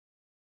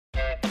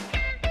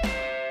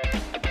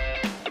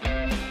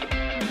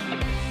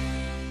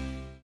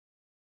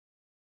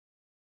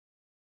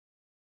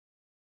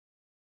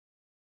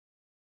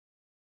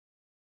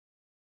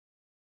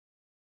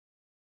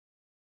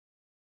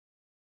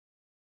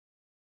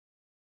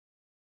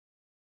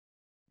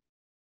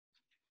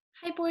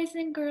Hi, boys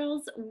and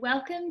girls.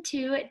 Welcome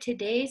to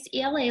today's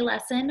ELA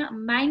lesson.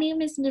 My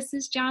name is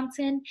Mrs.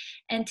 Johnson,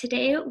 and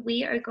today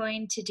we are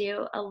going to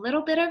do a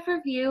little bit of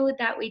review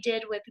that we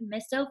did with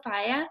Miss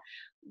Sophia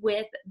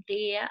with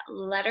the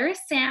letter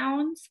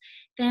sounds.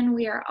 Then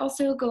we are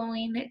also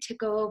going to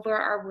go over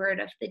our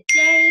word of the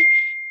day.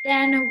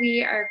 Then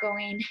we are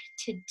going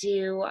to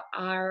do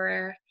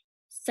our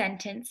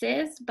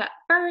sentences. But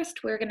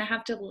first, we're going to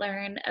have to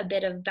learn a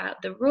bit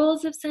about the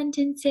rules of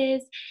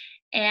sentences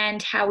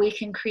and how we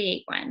can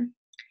create one.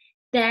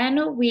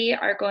 Then we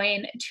are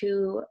going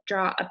to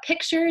draw a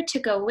picture to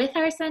go with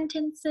our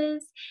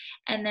sentences,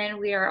 and then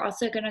we are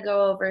also going to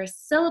go over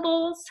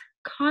syllables,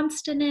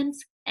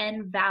 consonants,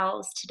 and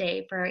vowels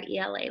today for our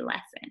ELA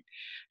lesson.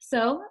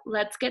 So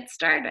let's get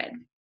started.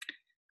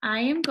 I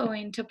am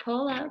going to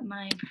pull up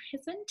my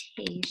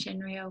presentation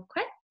real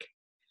quick,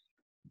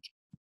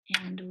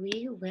 and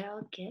we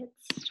will get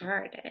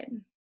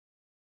started.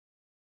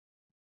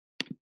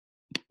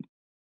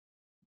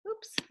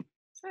 Oops,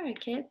 sorry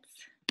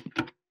kids.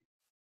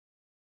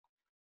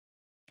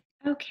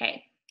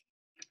 Okay,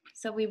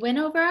 so we went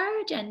over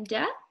our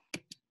agenda.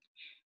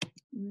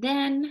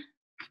 Then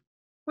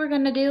we're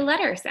going to do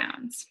letter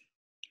sounds.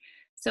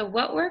 So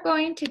what we're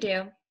going to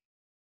do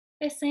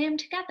is say them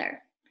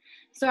together.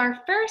 So our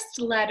first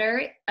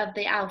letter of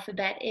the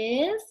alphabet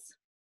is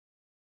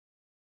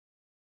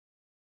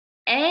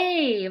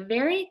A.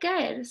 Very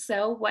good.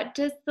 So what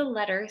does the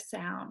letter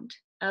sound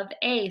of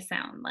A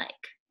sound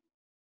like?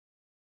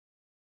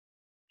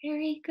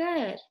 Very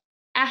good.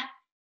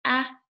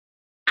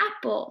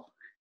 Apple.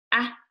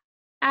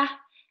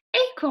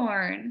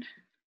 Acorn.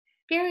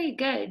 Very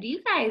good.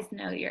 You guys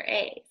know your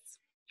A's.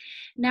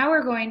 Now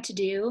we're going to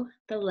do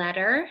the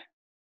letter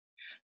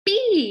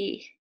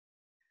B.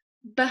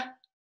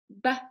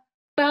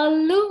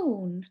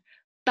 Balloon.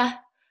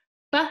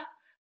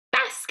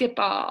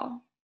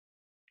 Basketball.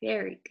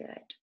 Very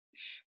good.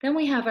 Then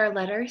we have our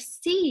letter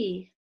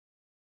C.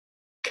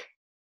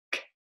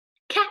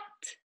 Cat.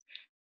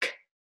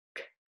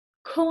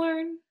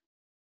 Corn.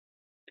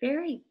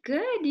 Very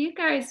good. You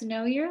guys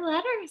know your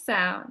letter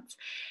sounds.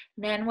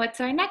 Then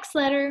what's our next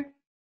letter?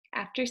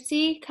 After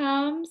C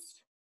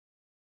comes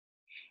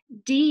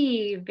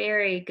D.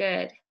 Very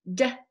good.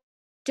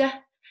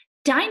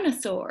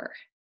 Dinosaur.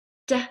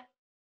 Dog.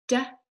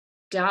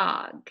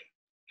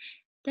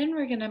 Then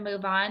we're going to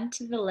move on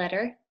to the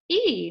letter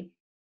E.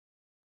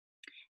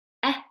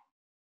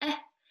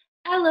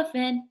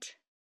 Elephant.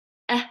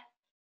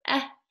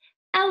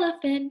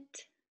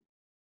 Elephant.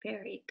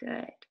 Very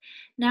good.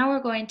 Now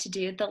we're going to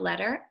do the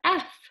letter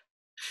F.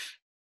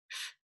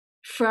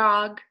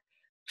 Frog.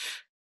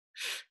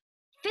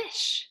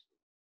 Fish.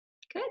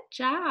 Good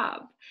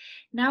job.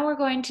 Now we're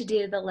going to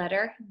do the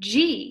letter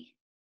G.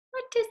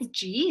 What does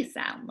G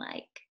sound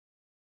like?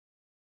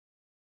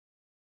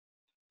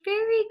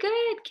 Very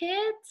good,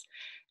 kids.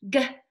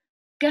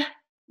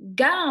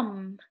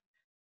 Gum.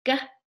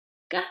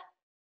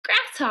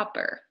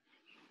 Grasshopper.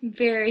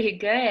 Very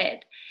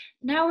good.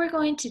 Now we're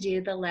going to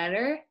do the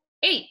letter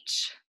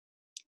H.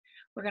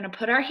 We're going to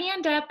put our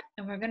hand up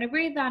and we're going to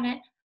breathe on it.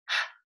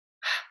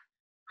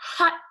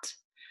 Hot.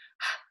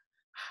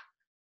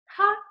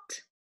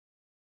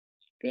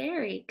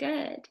 Very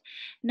good.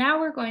 Now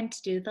we're going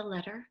to do the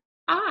letter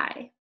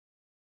I.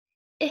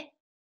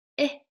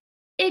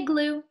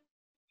 Igloo.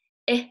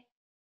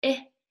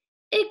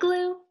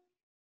 Igloo.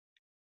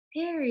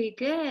 Very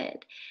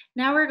good.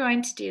 Now we're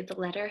going to do the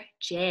letter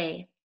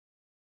J.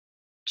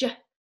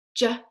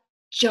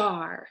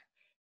 Jar.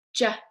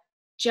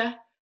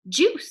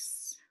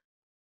 Juice.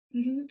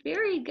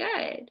 Very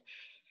good.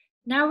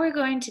 Now we're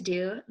going to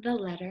do the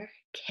letter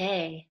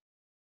K.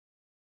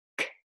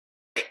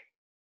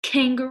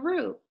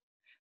 Kangaroo.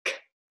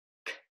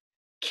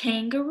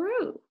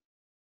 Kangaroo.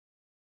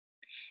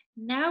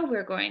 Now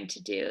we're going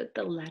to do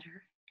the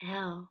letter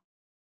L.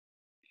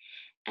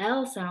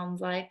 L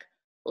sounds like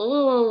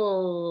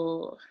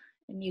oh,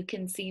 and you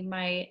can see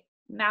my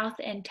mouth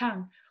and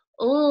tongue.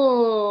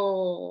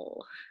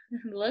 Oh,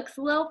 looks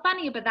a little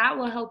funny, but that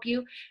will help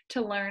you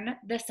to learn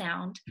the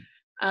sound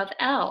of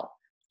L.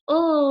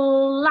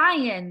 Oh,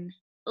 lion.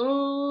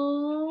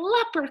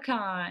 Oh,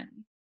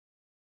 leprechaun.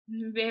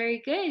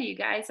 Very good, you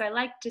guys. I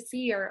like to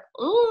see your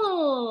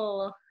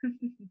ooh.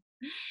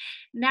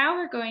 Now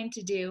we're going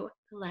to do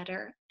the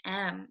letter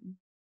M.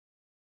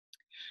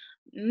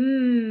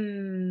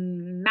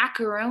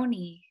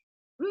 Macaroni.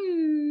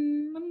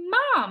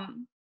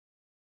 Mom.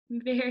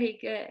 Very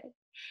good.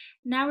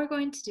 Now we're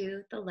going to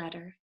do the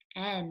letter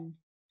N.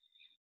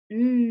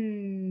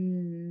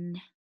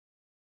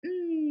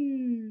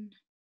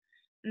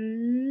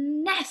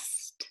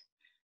 Nest.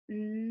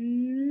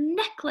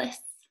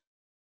 Necklace.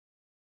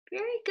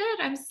 Very good.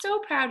 I'm so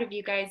proud of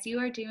you guys. You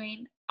are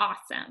doing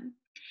awesome.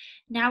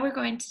 Now we're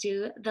going to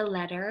do the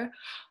letter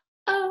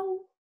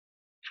O.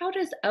 How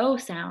does O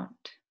sound?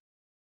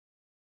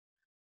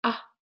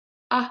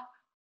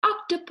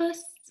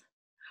 Octopus.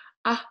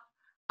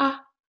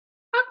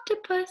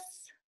 Octopus.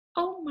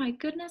 Oh my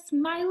goodness,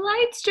 my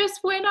lights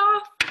just went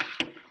off.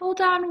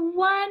 Hold on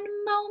one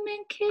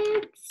moment,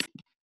 kids.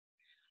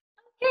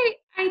 Hey,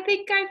 I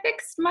think I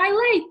fixed my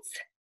lights.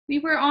 We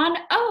were on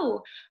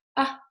O.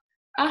 Uh,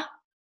 uh,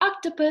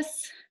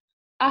 octopus.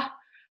 Uh,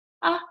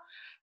 uh,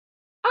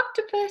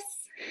 octopus.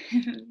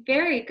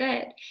 Very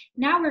good.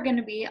 Now we're going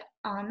to be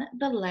on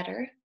the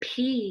letter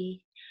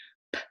P.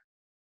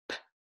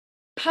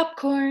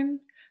 Popcorn.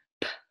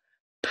 P,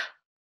 p,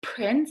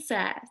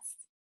 princess.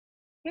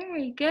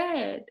 Very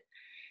good.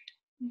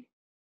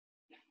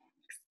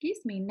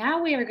 Excuse me.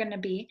 Now we are going to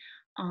be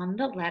on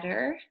the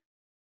letter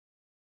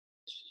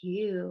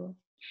Q.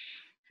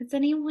 Does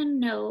anyone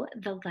know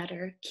the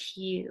letter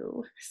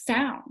Q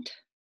sound?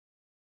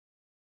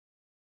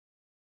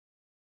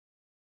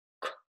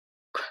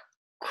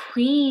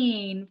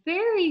 Queen.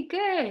 Very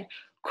good.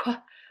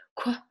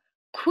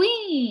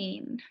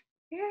 Queen.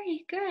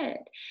 Very good.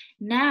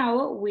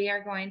 Now we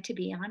are going to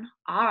be on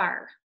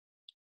R.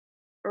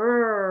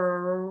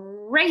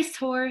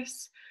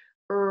 Racehorse.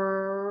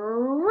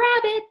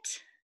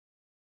 Rabbit.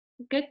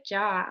 Good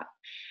job.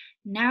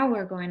 Now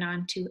we're going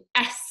on to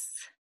S.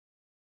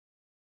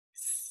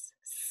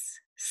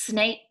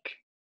 Snake.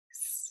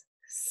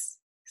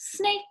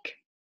 Snake.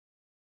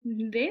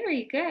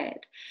 Very good.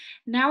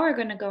 Now we're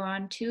going to go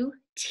on to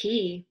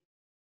T.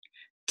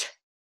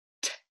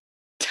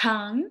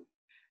 Tongue.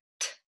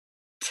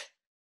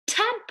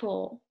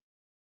 Tadpole.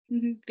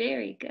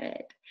 Very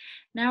good.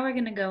 Now we're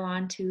going to go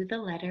on to the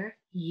letter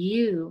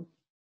U.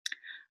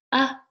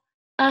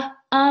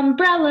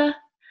 Umbrella.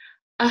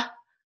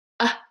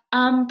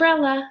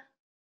 Umbrella.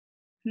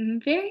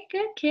 Very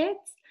good,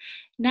 kids.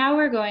 Now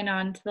we're going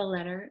on to the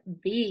letter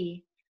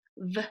V.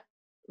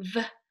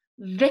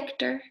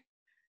 Victor.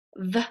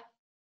 Van.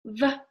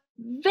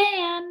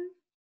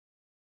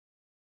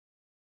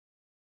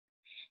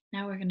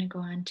 Now we're going to go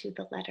on to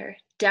the letter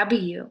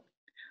W.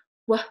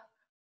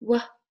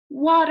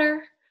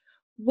 Water.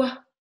 Wagon.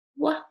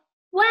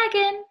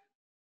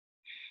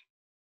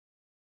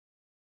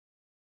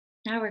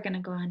 Now we're going to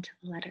go on to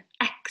the letter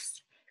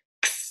X.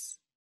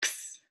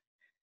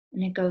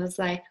 And it goes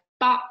like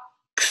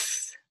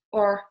box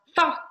or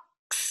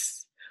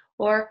fox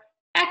or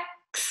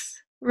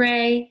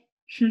X-ray.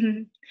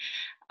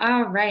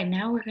 All right,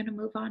 now we're going to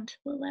move on to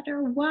the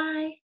letter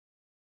Y.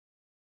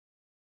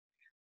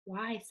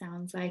 Y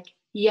sounds like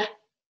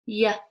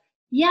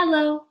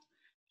yellow,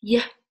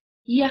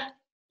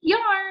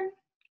 yarn.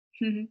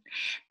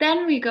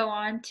 Then we go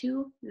on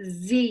to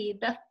Z,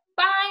 the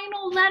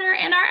final letter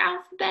in our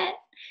alphabet.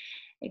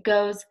 It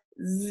goes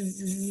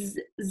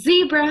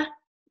zebra,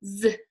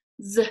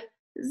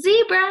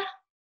 zebra.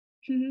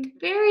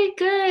 Very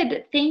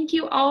good. Thank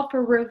you all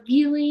for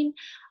reviewing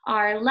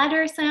our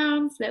letter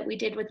sounds that we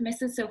did with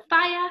Mrs.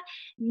 Sophia.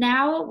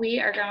 Now we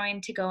are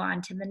going to go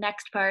on to the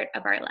next part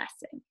of our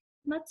lesson.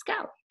 Let's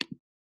go.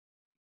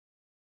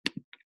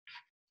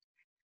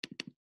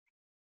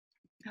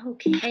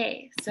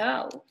 Okay,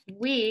 so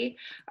we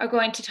are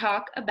going to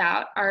talk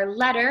about our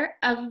letter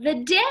of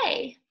the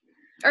day.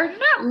 Or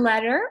not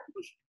letter,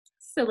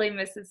 silly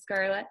Mrs.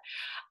 Scarlett.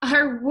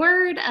 Our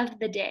word of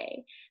the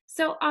day.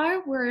 So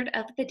our word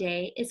of the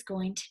day is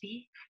going to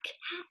be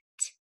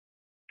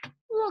cat.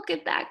 Look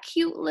at that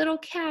cute little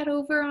cat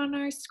over on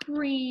our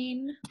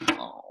screen.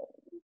 Oh,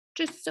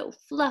 just so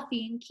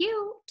fluffy and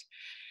cute.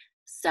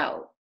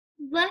 So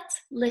let's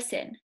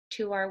listen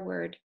to our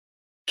word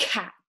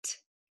cat.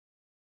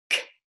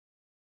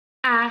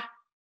 Cat.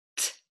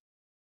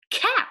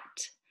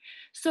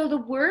 So the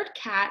word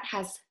cat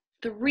has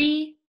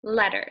 3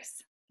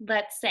 letters.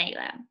 Let's say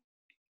them.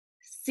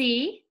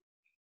 C-A-T.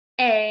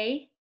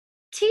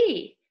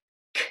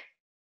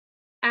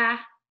 Cat.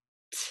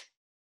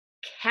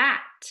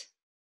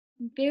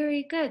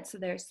 Very good. So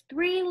there's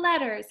 3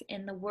 letters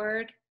in the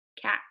word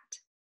cat.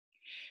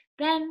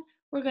 Then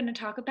we're going to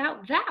talk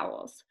about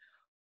vowels.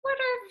 What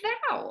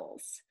are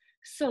vowels?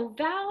 So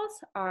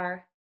vowels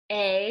are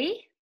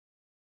A,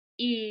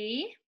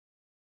 E,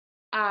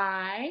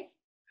 I,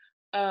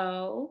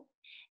 O,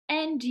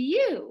 and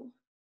U.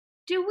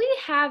 Do we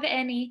have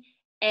any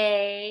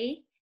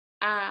A,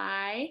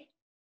 I,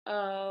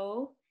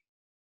 O,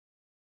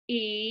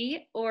 E,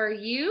 or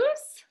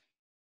U's?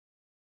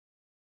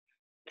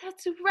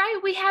 That's right,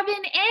 we have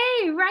an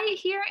A right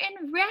here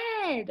in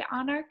red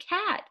on our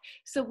cat.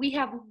 So we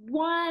have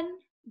 1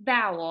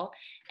 vowel,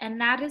 and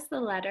that is the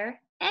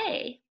letter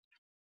A.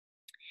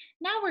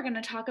 Now we're going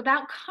to talk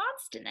about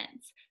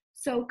consonants.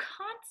 So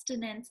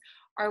consonants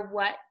are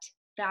what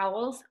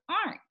vowels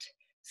aren't.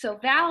 So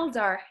vowels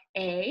are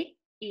A,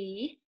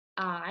 E,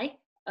 I,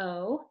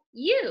 O,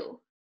 U.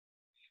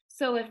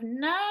 So if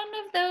none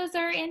of those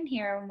are in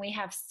here and we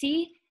have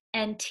C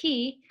and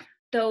T,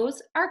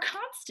 those are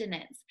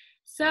consonants.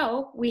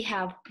 So we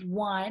have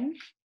 1,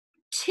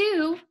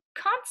 2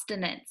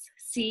 consonants,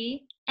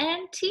 C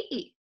and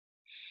T.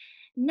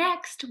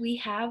 Next, we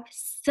have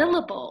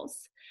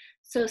syllables.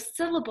 So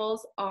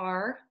syllables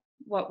are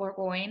what we're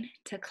going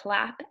to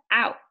clap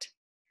out.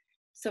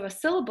 So a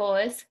syllable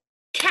is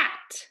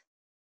cat.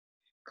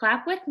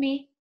 Clap with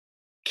me,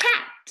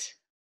 cat.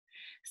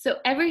 So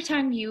every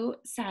time you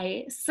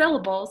say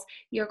syllables,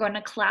 you're going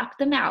to clap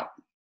them out.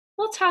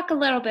 We'll talk a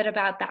little bit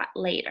about that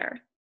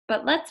later.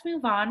 But let's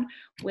move on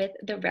with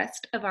the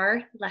rest of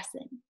our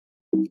lesson.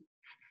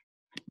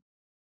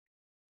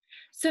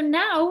 So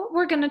now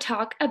we're going to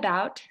talk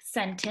about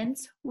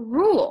sentence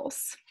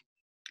rules.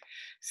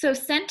 So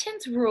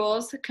sentence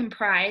rules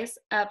comprise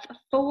of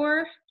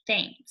 4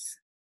 things.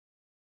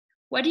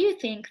 What do you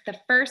think the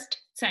first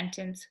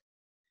sentence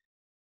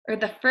or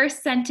the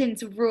first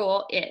sentence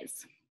rule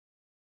is?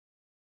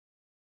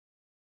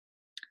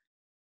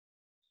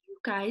 You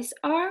guys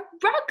are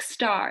rock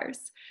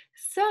stars.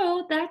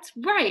 So that's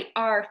right.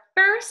 Our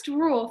first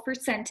rule for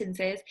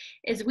sentences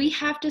is we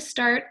have to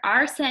start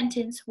our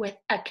sentence with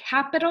a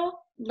capital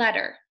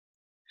letter.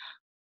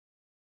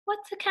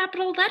 What's a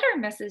capital letter,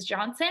 Mrs.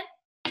 Johnson?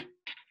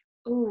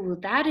 Ooh,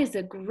 that is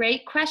a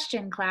great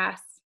question,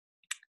 class.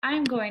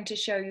 I'm going to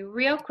show you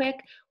real quick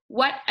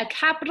what a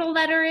capital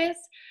letter is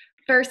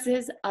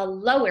versus a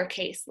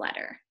lowercase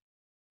letter.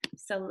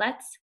 So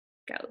let's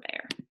go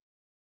there.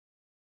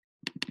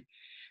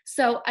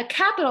 So a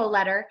capital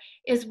letter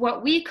is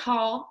what we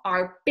call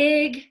our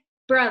big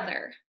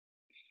brother.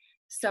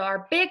 So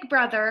our big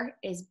brother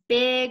is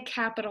big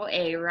capital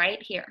A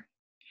right here.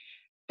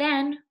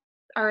 Then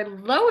our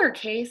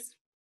lowercase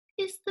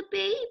is the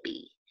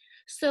baby.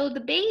 So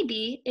the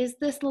baby is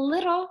this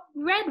little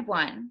red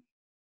one.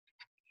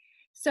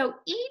 So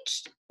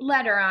each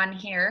letter on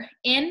here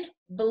in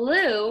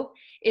blue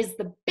is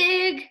the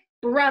big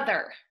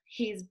brother.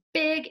 He's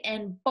big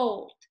and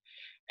bold.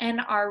 And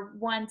our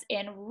ones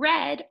in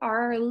red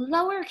are our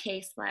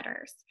lowercase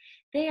letters.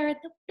 They are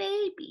the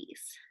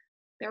babies.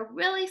 They're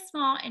really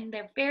small and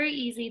they're very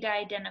easy to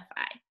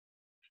identify.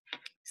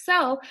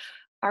 So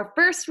our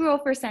first rule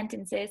for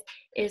sentences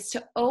is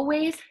to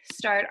always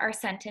start our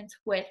sentence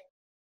with,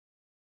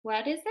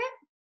 what is it?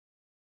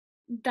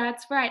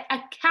 That's right, a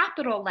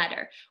capital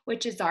letter,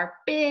 which is our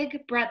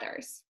big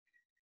brothers.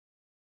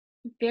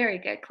 Very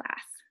good,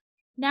 class.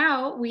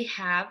 Now we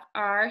have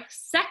our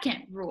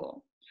second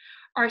rule.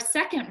 Our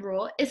second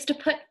rule is to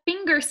put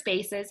finger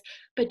spaces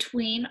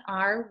between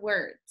our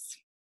words.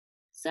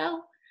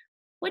 So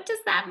what does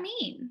that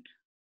mean?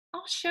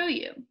 I'll show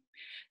you.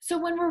 So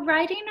when we're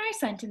writing our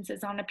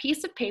sentences on a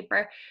piece of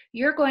paper,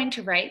 you're going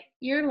to write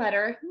your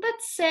letter,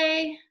 let's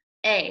say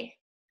A.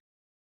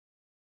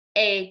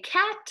 A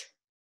cat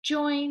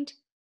joined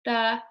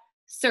the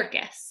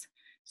circus.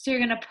 So you're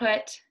going to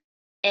put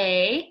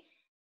A,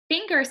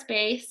 finger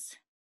space,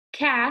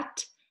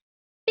 cat,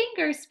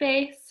 finger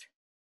space,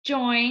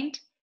 joined,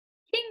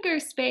 finger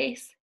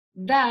space,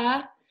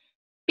 the,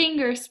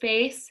 finger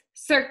space,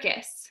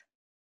 circus,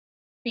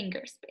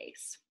 finger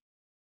space.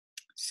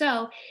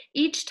 So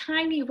each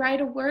time you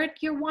write a word,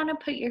 you want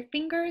to put your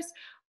fingers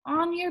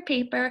on your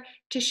paper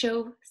to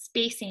show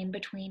spacing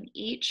between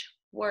each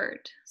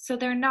word. So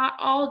they're not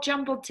all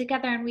jumbled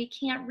together and we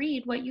can't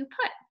read what you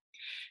put.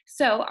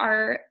 So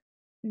our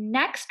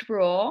next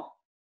rule,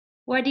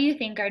 what do you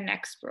think our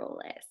next rule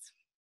is?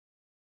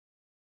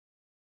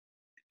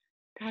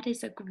 That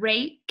is a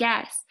great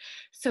guess.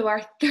 So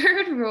our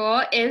third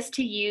rule is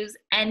to use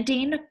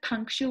ending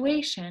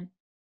punctuation.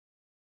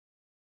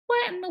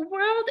 What in the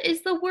world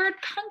is the word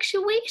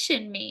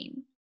punctuation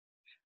mean?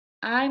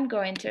 I'm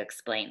going to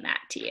explain that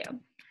to you.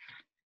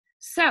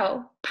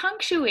 So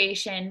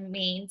punctuation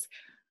means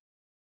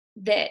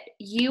that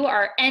you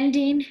are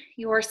ending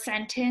your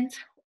sentence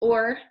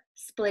or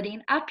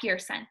splitting up your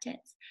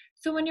sentence.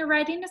 So when you're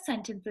writing a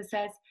sentence that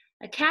says,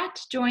 a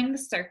cat joined the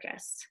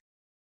circus,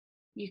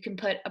 you can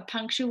put a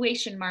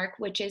punctuation mark,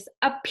 which is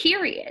a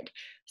period.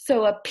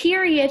 So a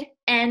period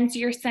ends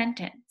your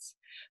sentence.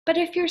 But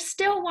if you're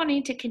still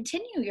wanting to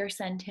continue your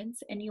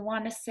sentence and you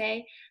want to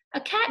say, a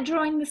cat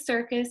joined the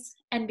circus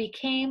and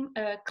became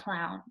a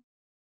clown,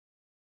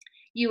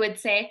 you would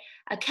say,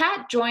 a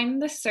cat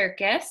joined the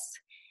circus,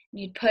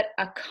 you'd put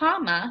a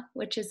comma,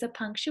 which is a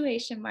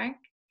punctuation mark,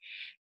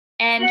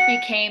 and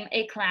became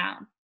a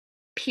clown,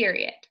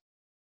 period.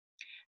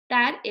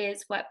 That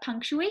is what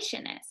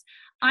punctuation is.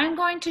 I'm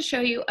going to show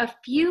you a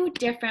few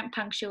different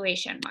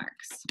punctuation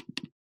marks.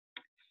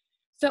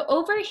 So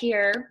over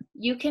here,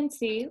 you can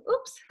see,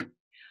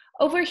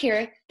 over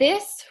here,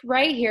 this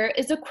right here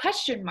is a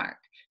question mark.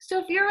 So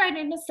if you're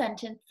writing a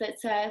sentence that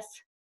says,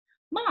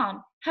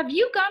 Mom, have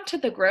you gone to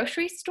the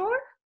grocery store?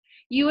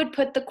 You would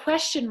put the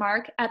question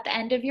mark at the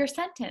end of your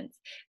sentence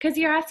because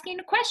you're asking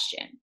a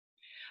question.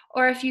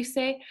 Or if you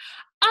say,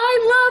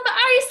 I love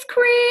ice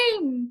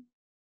cream,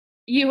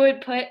 you would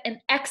put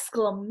an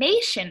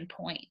exclamation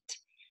point.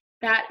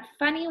 That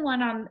funny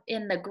one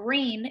in the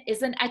green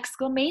is an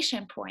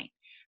exclamation point.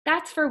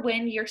 That's for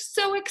when you're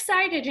so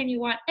excited and you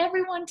want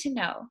everyone to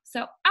know.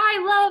 So,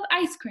 I love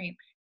ice cream,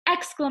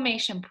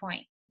 exclamation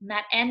point. And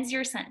that ends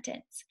your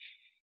sentence.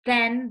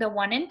 Then the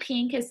one in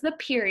pink is the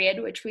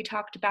period, which we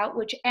talked about,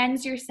 which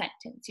ends your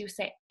sentence. You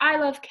say, I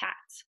love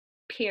cats,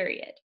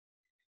 period.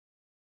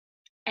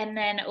 And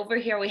then over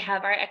here we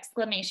have our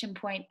exclamation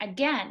point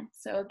again.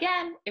 So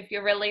again, if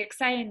you're really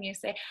excited and you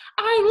say,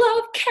 I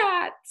love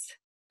cats,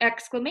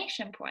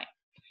 exclamation point.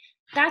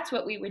 That's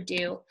what we would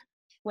do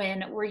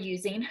when we're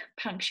using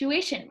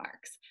punctuation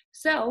marks.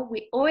 So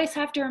we always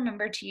have to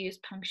remember to use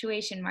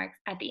punctuation marks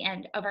at the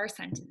end of our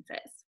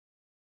sentences.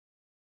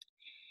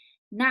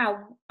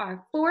 Now,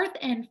 our fourth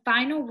and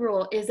final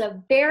rule is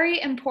a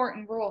very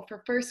important rule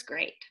for first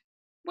grade.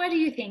 What do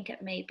you think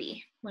it may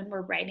be when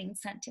we're writing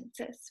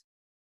sentences?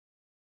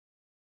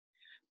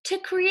 To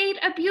create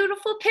a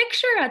beautiful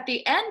picture at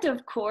the end,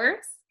 of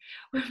course.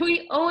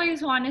 We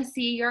always want to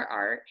see your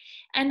art,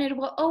 and it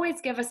will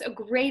always give us a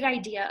great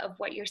idea of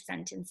what your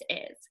sentence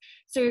is.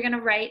 So you're going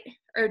to write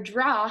or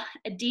draw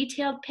a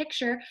detailed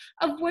picture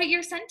of what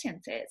your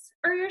sentence is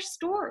or your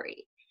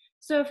story.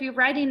 So if you're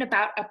writing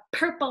about a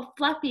purple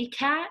fluffy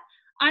cat,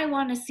 I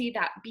want to see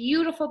that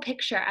beautiful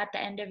picture at the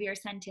end of your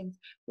sentence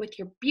with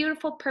your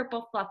beautiful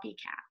purple fluffy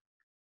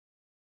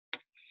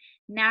cat.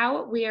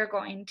 Now we are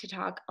going to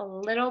talk a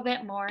little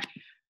bit more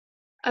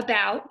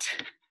about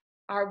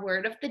our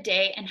word of the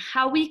day and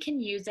how we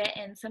can use it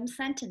in some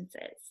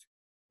sentences.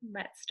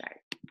 Let's start.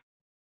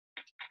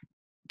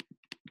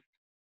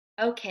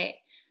 Okay,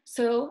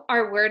 so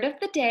our word of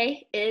the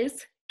day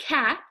is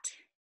cat,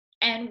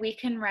 and we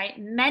can write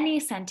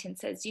many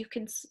sentences. You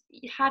can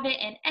have it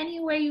in any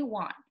way you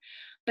want,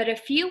 but a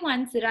few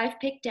ones that I've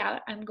picked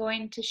out, I'm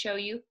going to show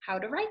you how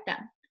to write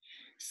them.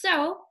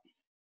 So,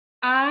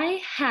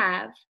 I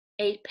have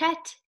a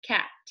pet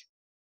cat,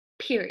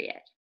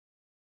 period.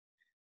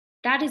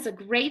 That is a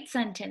great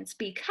sentence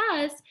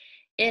because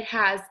it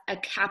has a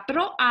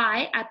capital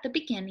I at the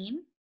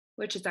beginning,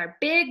 which is our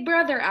big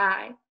brother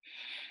I.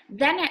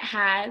 Then it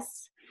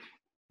has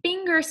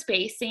finger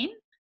spacing,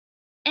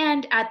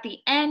 and at the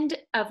end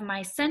of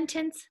my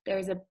sentence,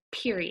 there's a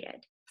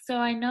period. So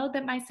I know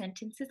that my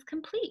sentence is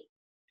complete.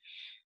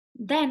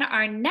 Then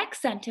our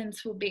next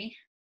sentence will be,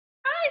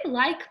 I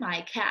like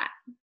my cat.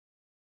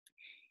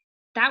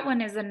 That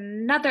one is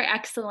another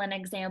excellent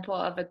example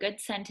of a good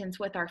sentence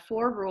with our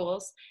 4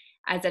 rules,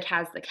 as it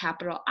has the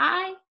capital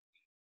I,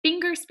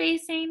 finger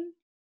spacing,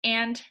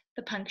 and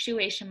the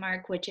punctuation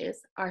mark, which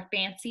is our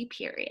fancy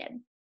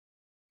period.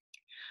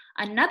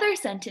 Another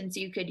sentence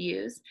you could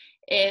use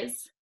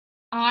is,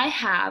 I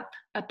have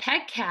a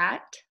pet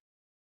cat,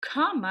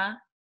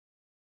 comma,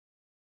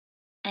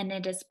 and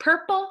it is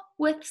purple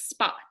with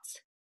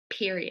spots,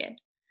 period.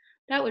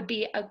 That would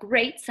be a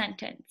great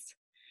sentence.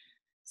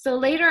 So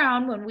later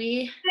on, when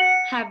we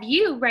have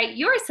you write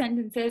your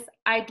sentences,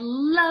 I'd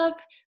love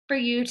for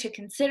you to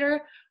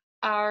consider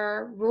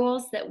our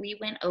rules that we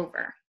went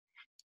over.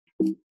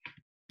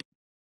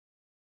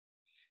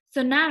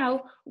 So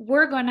now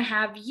we're going to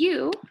have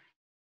you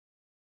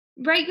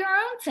write your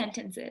own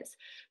sentences.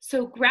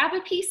 So grab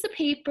a piece of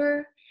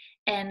paper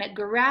and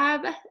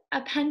grab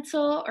a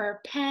pencil or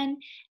a pen,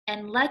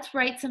 and let's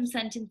write some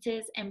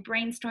sentences and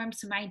brainstorm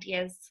some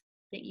ideas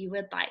that you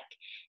would like.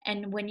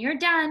 And when you're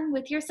done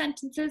with your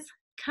sentences,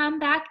 come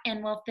back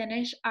and we'll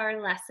finish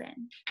our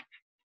lesson.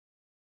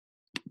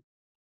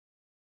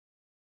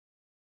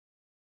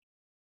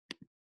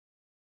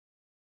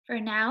 For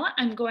now,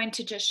 I'm going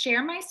to just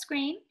share my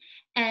screen,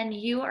 and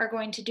you are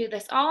going to do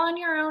this all on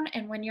your own,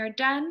 and when you're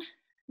done,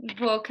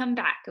 we'll come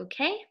back,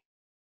 okay?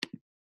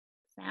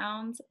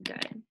 Sounds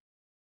good.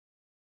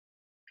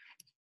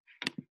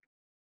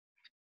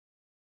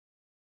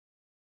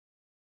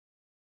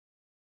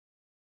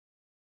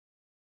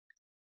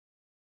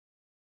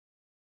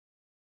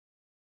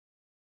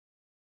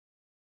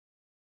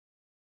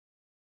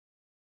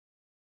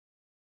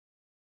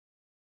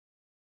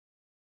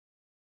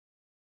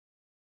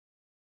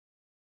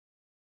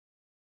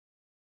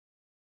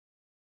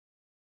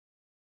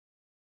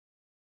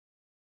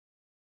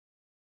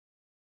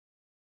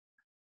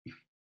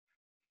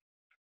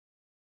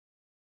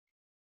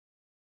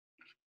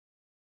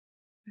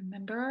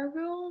 Remember our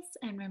rules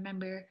and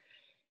remember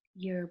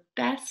your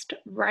best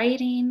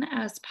writing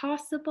as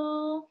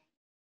possible,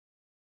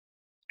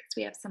 because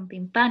we have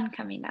something fun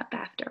coming up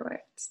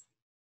afterwards.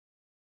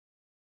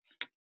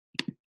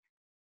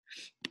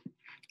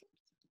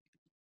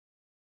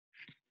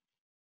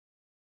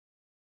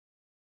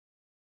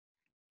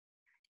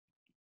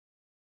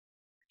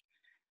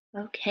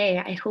 Okay,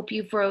 I hope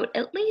you've wrote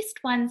at least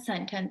one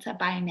sentence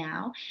by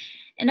now.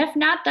 And if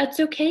not,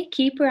 that's okay,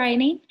 keep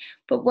writing.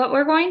 But what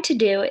we're going to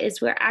do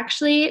is we're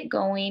actually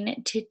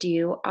going to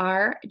do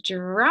our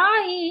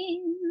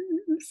drawings.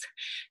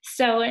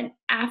 So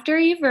after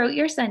you've wrote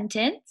your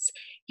sentence,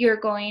 you're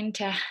going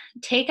to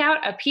take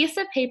out a piece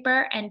of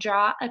paper and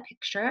draw a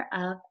picture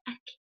of a cat.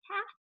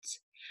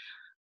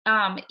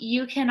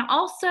 You can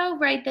also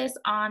write this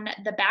on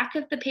the back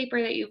of the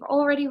paper that you've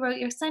already wrote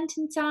your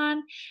sentence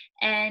on,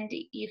 and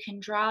you can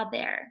draw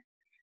there.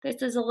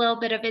 This is a little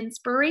bit of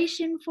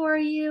inspiration for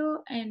you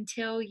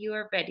until you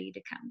are ready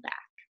to come back.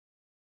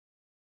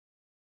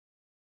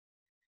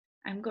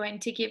 I'm going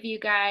to give you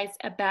guys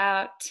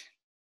about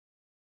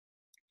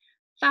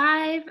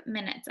 5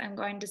 minutes. I'm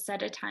going to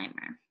set a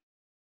timer.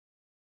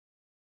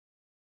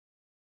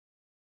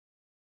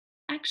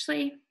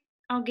 Actually,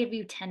 I'll give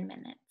you 10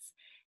 minutes.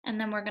 And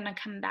then we're going to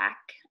come back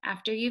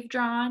after you've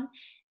drawn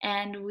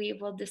and we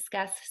will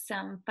discuss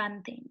some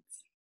fun things.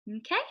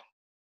 Okay?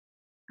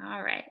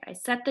 All right, I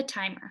set the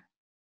timer.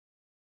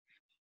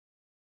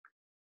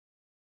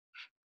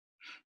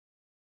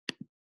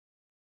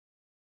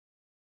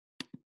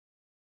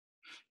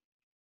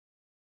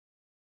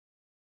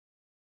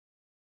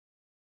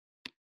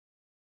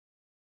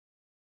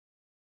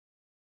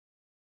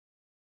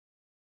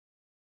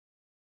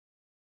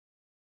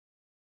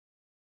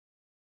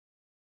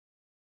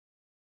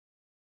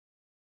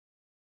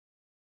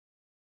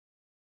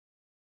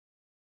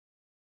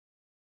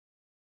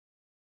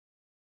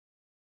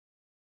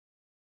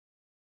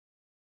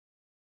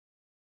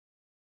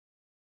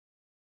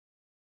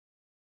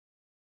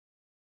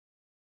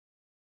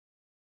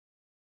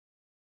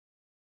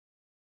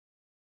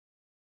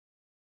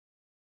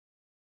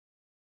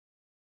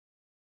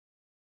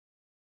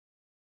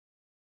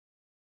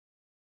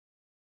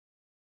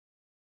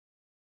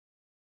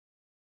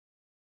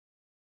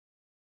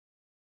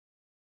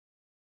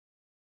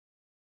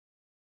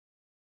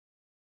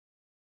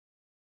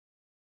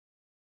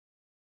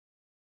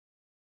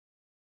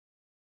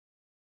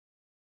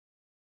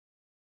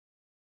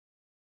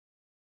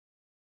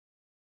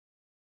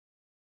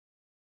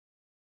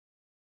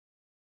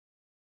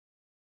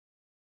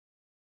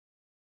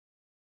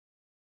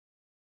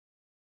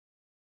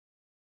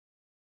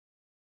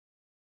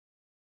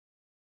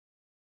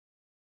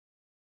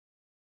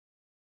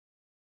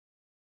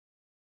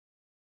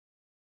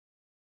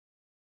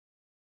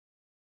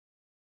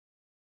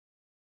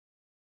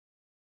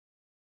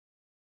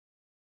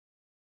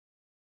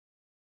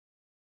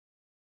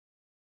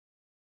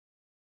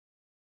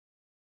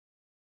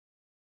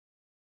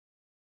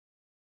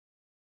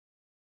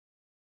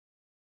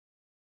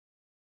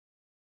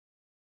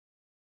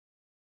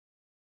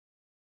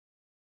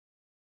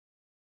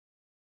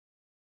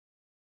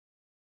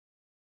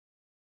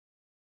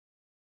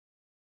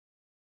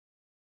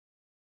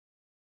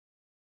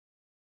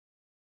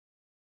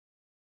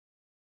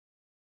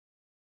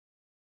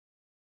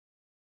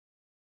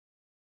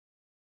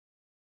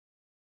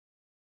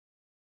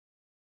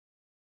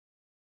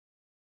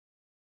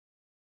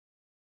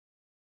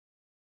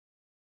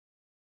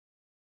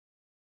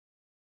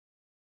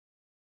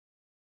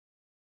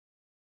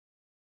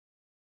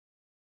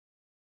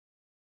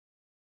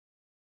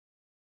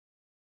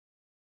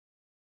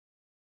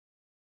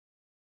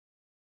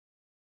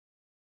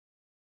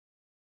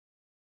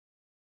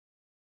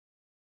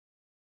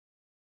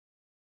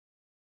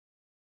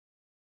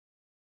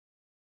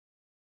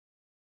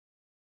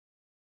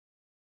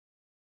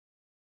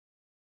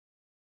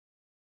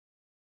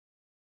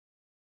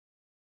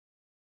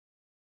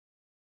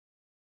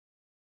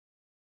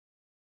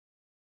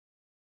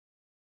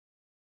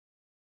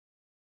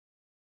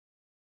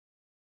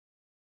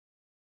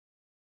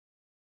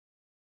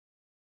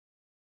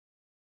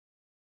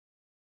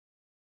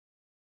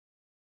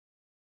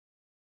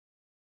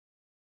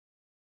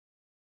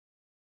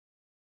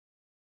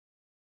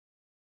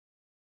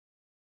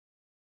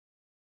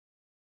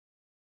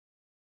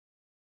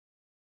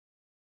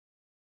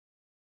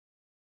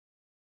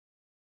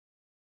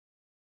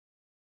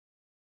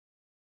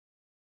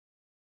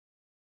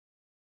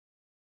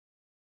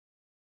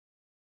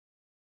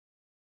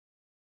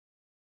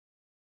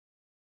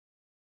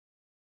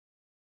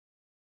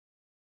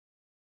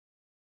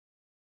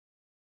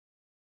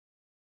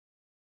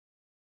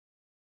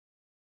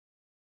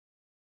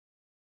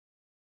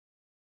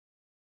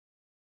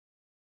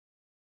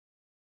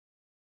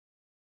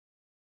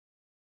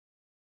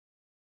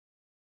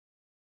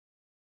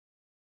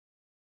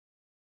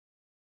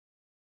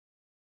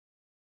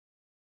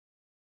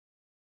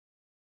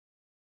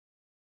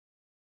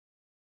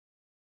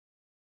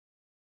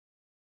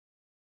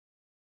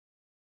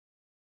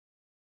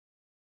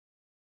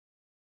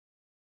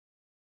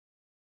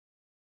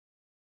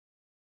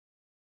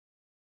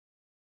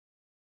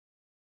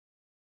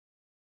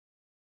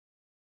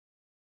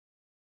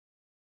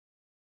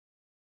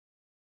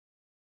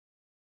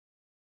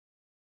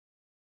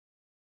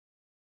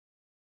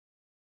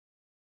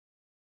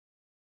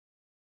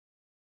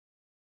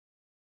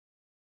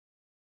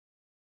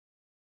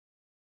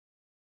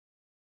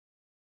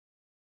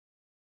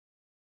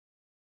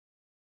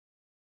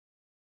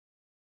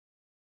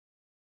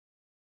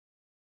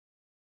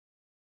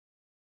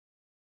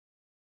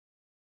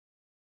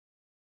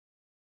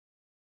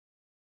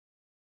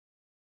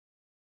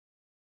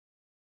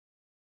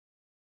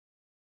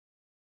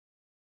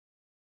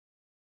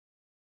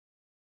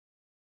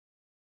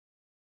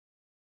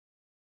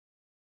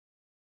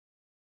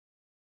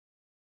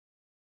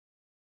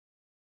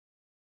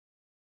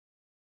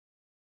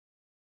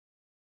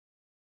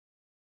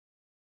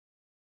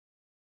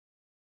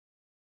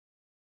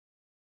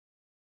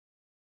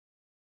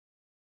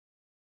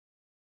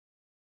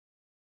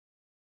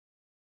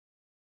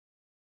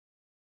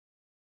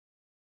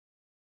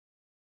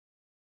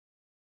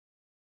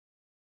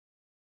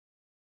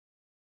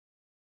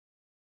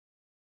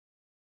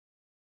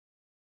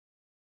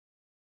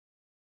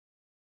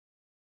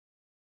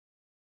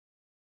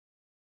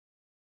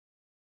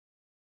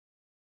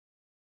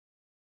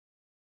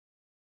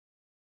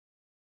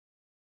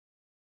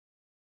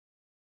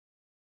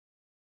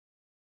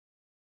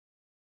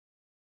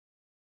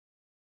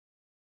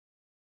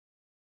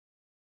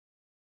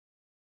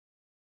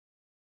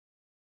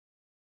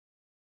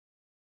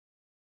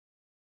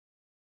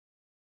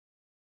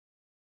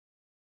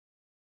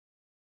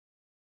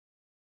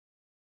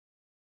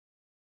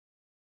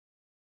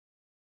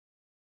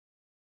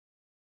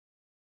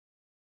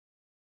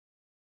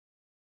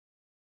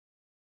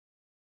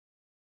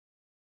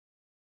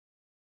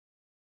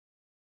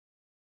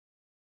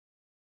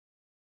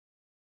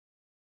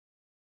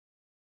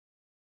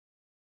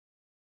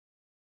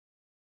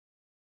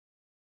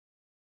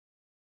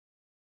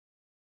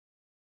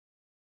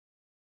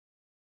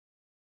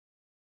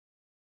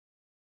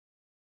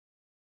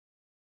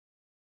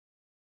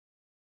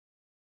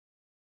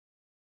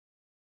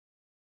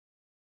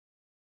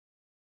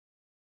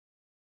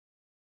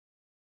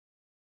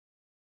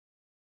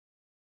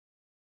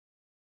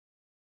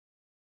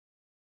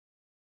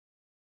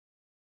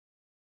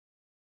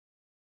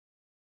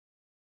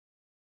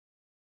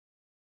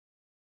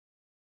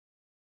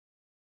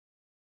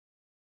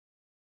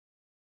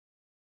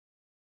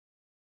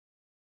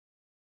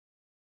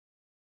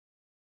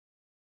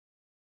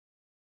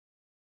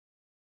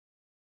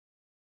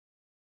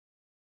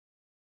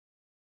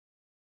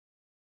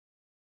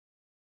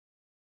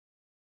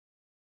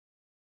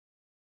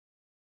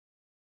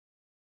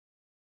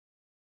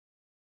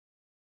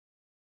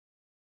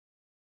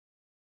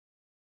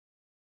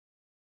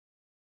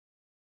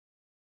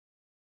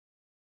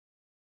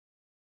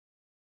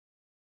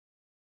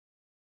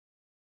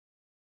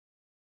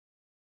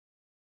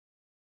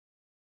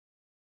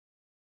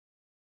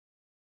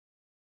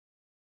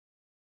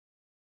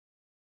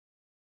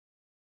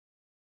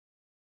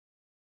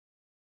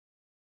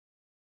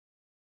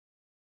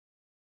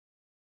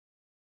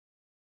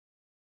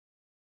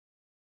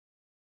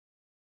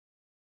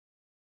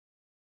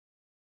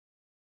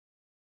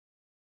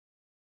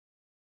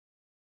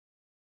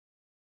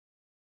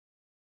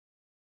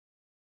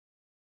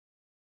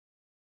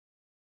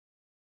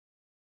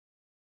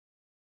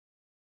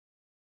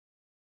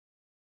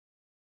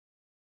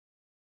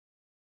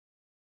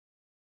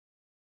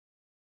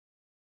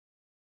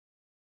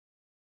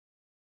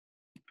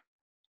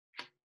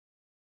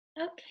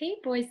 Okay,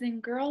 boys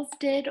and girls,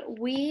 did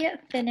we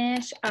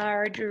finish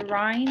our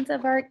drawings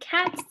of our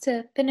cats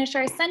to finish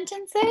our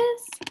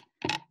sentences?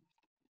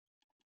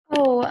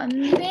 Oh,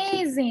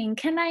 amazing.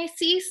 Can I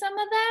see some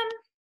of them?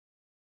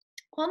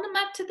 Hold them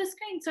up to the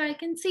screen so I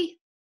can see.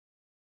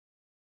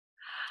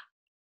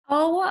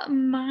 Oh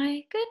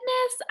my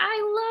goodness,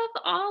 I love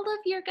all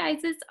of your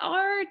guys'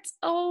 art.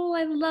 Oh,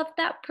 I love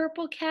that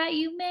purple cat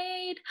you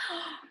made.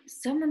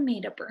 Someone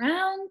made a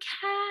brown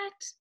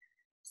cat.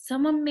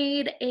 Someone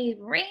made a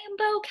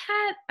rainbow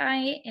cat.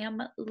 I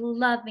am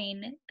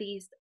loving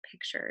these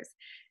pictures.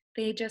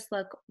 They just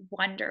look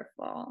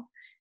wonderful.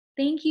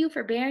 Thank you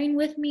for bearing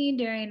with me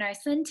during our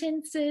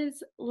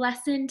sentences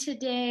lesson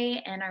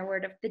today and our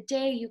word of the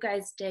day. You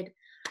guys did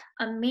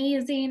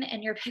amazing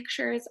and your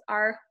pictures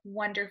are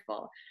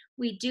wonderful.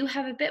 We do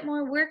have a bit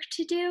more work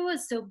to do,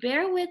 so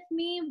bear with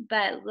me,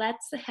 but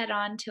let's head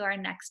on to our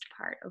next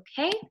part,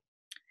 okay?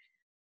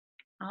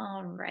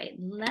 All right,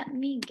 let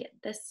me get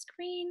the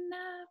screen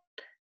up.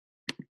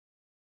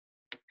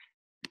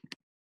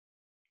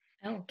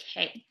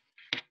 Okay.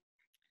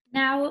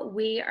 Now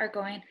we are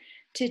going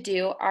to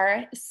do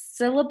our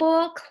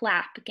syllable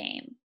clap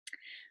game.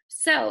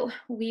 So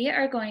we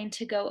are going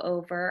to go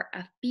over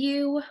a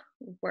few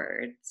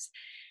words,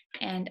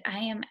 and I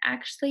am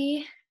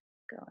actually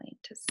going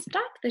to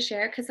stop the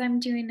share because I'm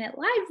doing it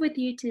live with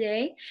you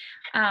today.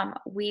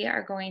 We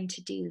are going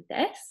to do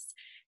this,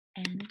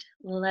 and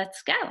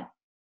let's go.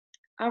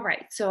 All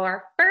right, so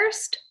our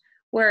first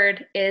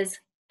word is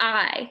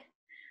I.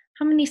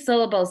 How many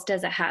syllables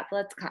does it have?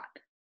 Let's clap.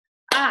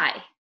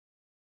 I.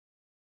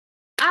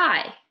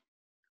 I.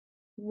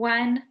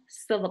 One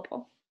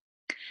syllable.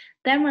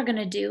 Then we're going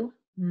to do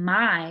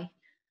my.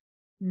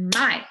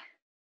 My.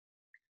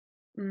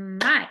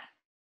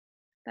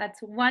 That's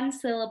one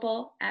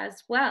syllable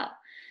as well.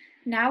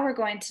 Now we're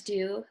going to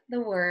do the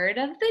word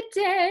of the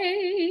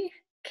day.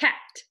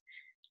 Cat.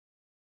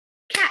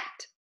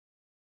 Cat.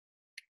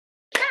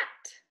 Cat.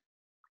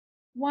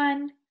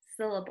 One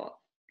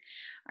syllable.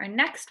 Our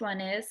next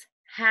one is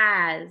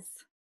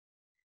has.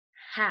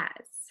 Has.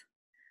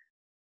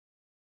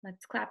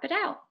 Let's clap it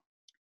out.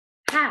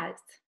 Has.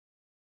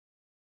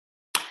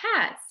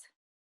 Has.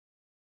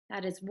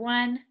 That is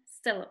one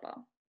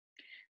syllable.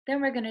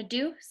 Then we're going to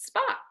do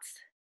spots.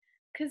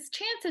 Because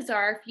chances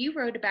are, if you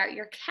wrote about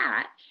your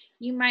cat,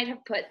 you might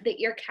have put that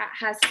your cat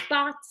has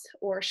spots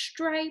or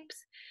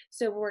stripes.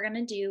 So we're going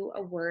to do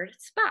a word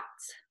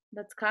spots.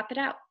 Let's clap it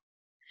out.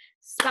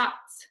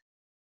 Spots.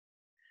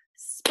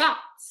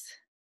 Spots.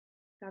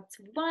 That's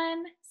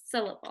one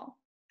syllable.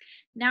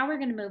 Now we're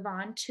going to move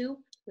on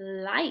to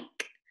like.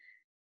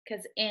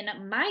 Because in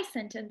my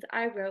sentence,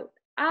 I wrote,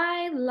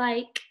 I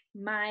like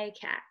my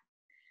cat.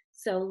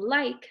 So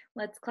like,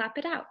 let's clap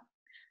it out.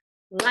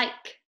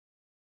 Like.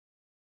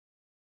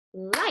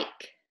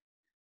 Like.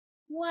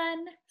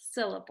 One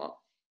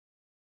syllable.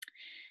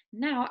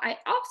 Now, I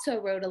also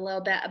wrote a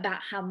little bit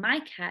about how my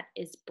cat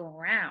is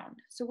brown.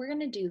 So we're going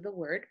to do the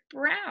word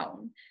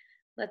brown.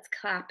 Let's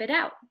clap it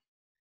out.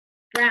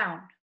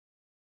 Brown.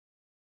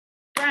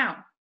 Brown.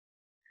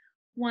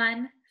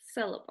 One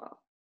syllable.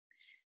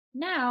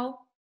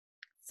 Now,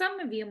 some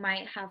of you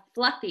might have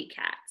fluffy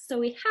cats, so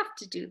we have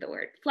to do the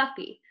word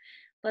fluffy.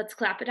 Let's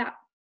clap it out.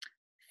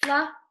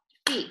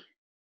 Fluffy.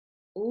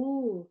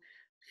 Ooh,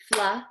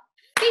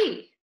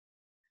 fluffy.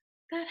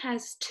 That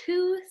has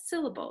two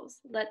syllables.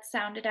 Let's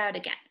sound it out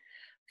again.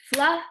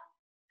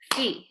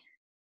 Fluffy.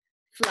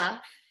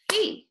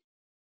 Fluffy.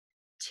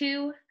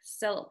 Two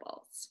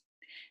syllables.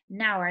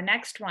 Now our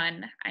next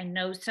one, I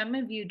know some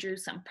of you drew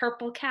some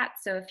purple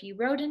cats, so if you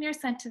wrote in your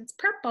sentence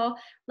purple,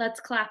 let's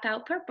clap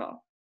out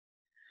purple.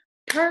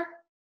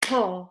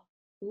 Purple.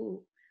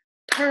 Ooh,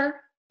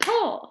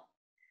 purple.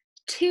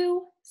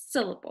 Two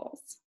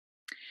syllables.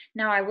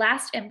 Now our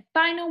last and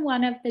final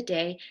one of the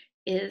day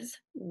is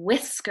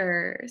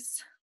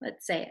whiskers.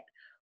 Let's say it.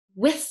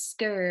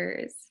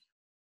 Whiskers.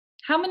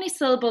 How many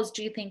syllables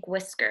do you think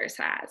whiskers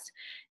has?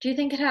 Do you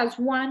think it has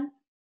one?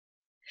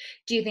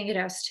 Do you think it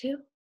has two?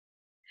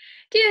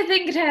 Do you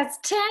think it has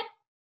 10?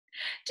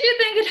 Do you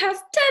think it has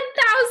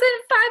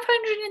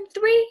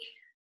 10,503?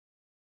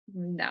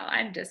 No,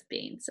 I'm just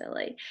being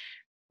silly.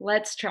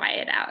 Let's try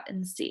it out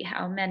and see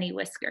how many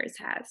whiskers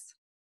has.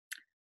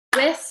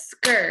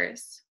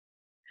 Whiskers.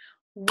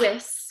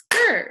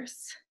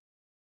 Whiskers.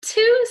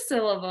 Two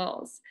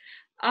syllables.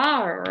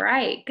 All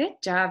right,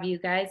 good job. You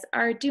guys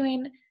are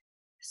doing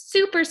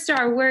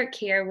superstar work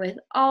here with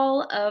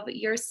all of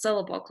your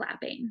syllable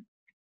clapping.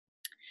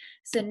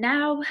 So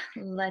now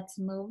let's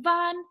move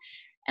on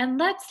and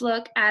let's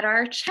look at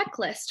our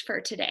checklist for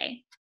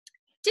today.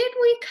 Did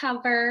we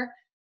cover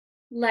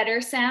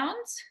letter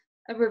sounds?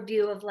 A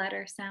review of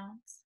letter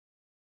sounds?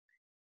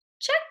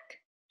 Check.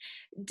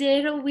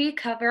 Did we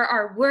cover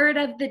our word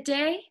of the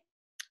day?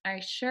 I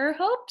sure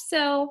hope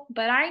so,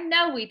 but I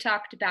know we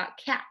talked about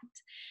cat.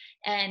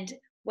 And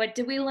what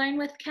did we learn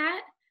with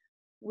cat?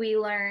 We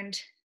learned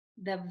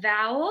the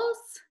vowels,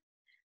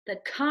 the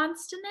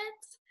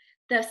consonants,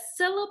 the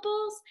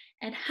syllables,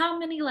 and how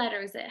many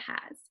letters it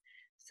has.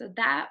 So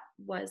that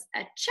was a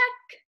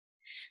check.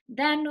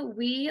 Then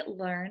we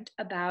learned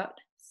about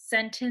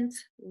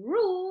sentence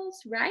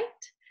rules, right?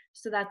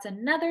 So that's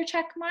another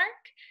check mark.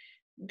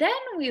 Then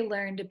we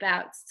learned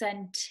about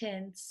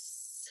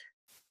sentence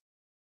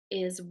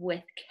is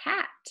with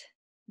cat,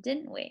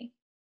 didn't we?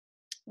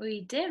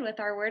 We did with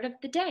our word of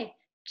the day.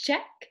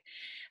 Check.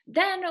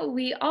 Then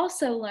we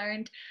also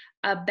learned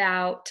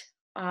about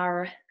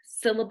our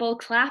syllable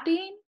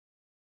clapping,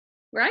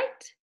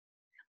 right?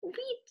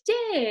 We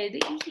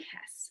did,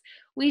 yes.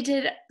 We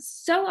did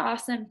so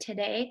awesome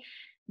today.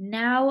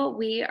 Now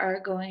we are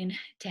going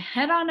to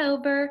head on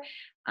over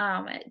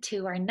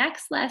to our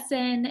next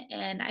lesson,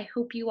 and I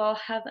hope you all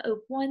have a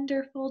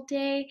wonderful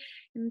day.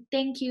 And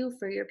thank you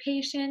for your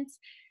patience.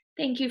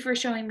 Thank you for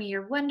showing me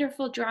your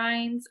wonderful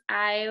drawings.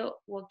 I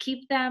will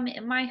keep them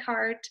in my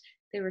heart.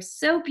 They were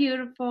so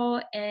beautiful,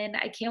 and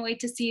I can't wait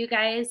to see you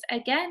guys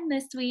again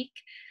this week.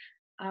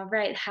 All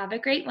right, have a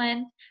great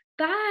one.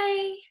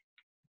 Bye.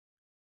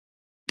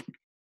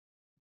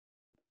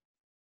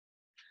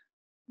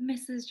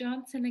 Mrs.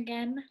 Johnson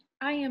again.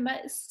 I am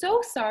so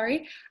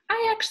sorry.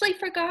 I actually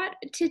forgot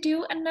to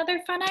do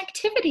another fun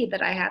activity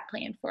that I had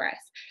planned for us.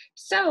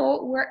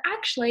 So we're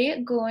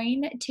actually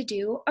going to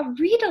do a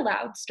read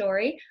aloud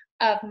story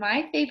of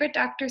my favorite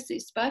Dr.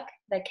 Seuss book,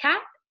 The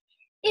Cat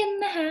in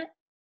the Hat.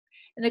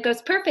 And it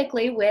goes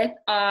perfectly with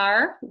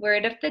our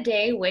word of the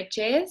day, which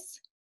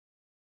is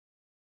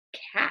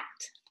cat.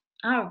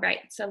 All right,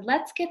 so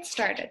let's get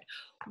started.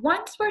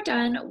 Once we're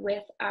done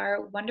with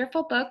our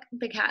wonderful book,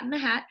 The Cat in the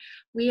Hat,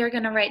 we are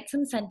going to write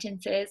some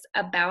sentences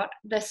about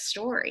the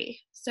story.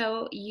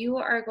 So you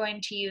are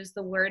going to use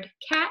the word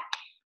cat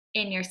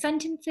in your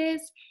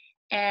sentences,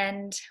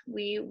 and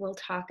we will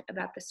talk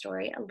about the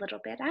story a little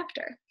bit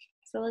after.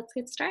 So let's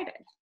get started.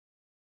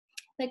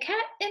 The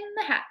Cat in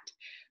the Hat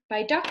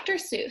by Dr.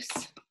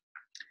 Seuss.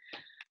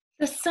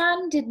 The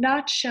sun did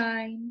not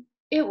shine.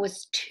 It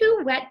was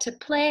too wet to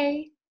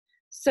play.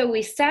 So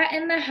we sat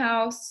in the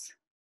house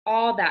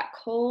all that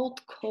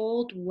cold,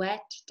 cold,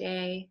 wet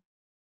day.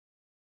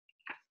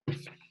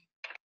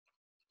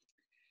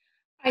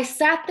 I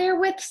sat there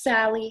with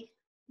Sally.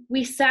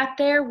 We sat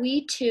there,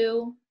 we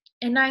two,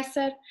 and I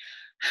said,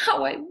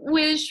 how I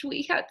wish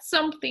we had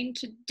something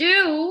to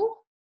do.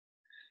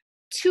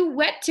 Too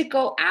wet to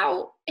go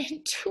out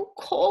and too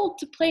cold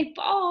to play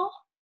ball.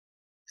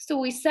 So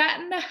we sat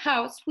in the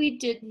house, we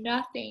did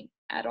nothing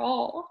at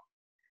all.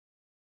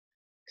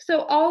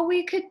 So all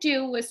we could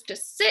do was to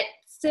sit,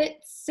 sit,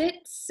 sit,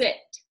 sit.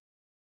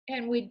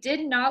 And we did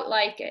not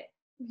like it,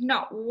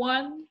 not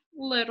one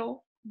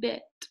little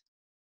bit.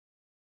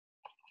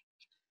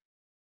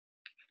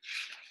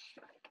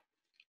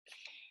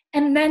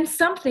 And then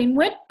something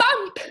went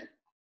bump.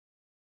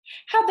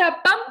 How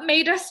that bump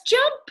made us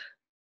jump.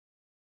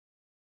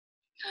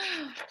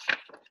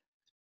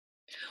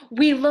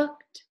 We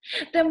looked,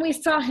 then we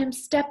saw him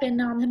step in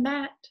on the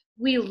mat.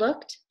 We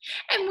looked,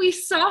 and we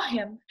saw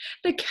him,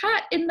 the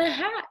cat in the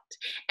hat.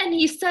 And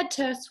he said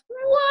to us,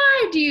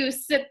 why do you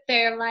sit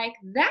there like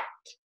that?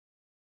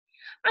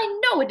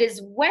 I know it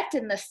is wet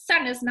and the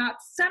sun is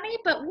not sunny,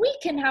 but we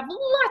can have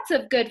lots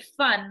of good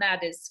fun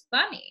that is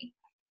funny.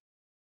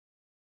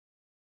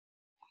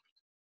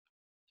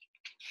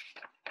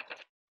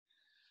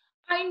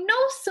 I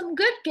know some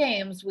good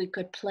games we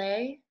could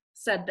play,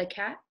 said the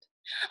cat.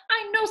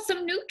 I know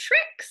some new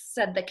tricks,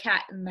 said the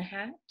cat in the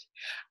hat.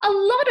 A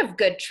lot of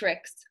good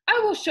tricks. I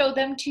will show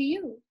them to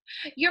you.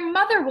 Your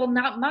mother will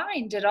not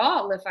mind at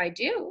all if I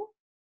do.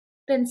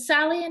 Then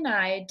Sally and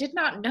I did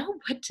not know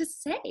what to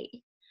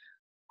say.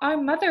 Our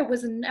mother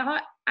was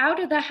not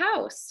out of the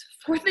house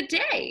for the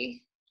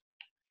day.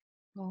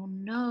 Oh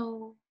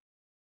no.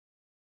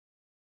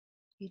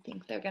 You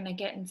think they're going to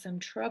get in some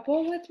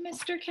trouble with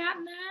Mr. Cat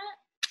in the Hat?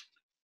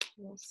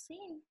 We'll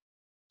see.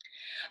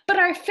 But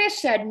our fish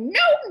said,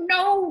 no,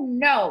 no,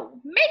 no.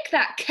 Make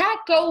that cat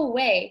go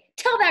away.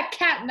 Tell that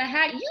cat in the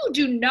hat you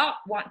do not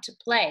want to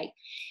play.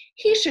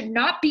 He should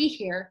not be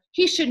here.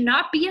 He should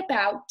not be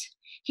about.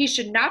 He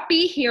should not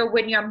be here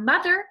when your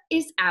mother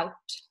is out.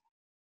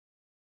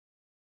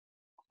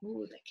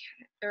 Ooh,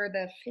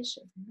 the fish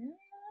is mad.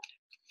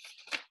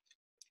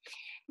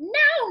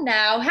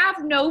 Now,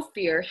 have no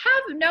fear,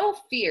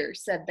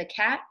 said the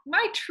cat.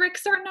 My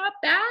tricks are not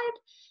bad,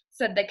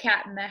 said the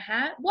cat in the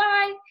hat.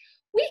 Why,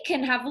 we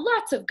can have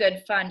lots of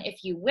good fun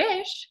if you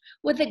wish,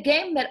 with a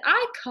game that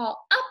I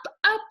call Up,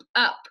 Up,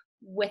 Up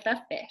with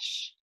a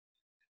Fish.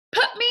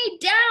 Put me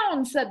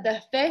down, said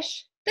the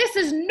fish. This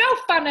is no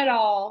fun at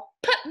all.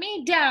 Put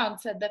me down,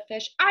 said the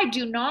fish. I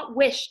do not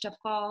wish to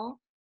fall.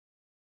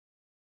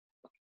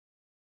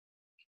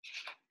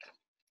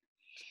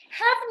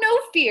 Have no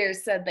fear,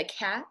 said the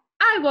cat.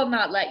 I will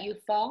not let you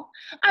fall.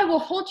 I will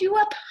hold you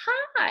up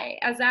high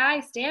as I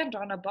stand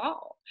on a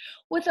ball,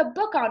 with a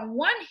book on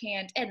one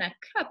hand and a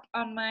cup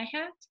on my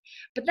hat.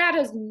 But that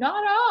is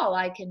not all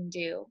I can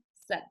do,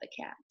 said the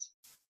cat.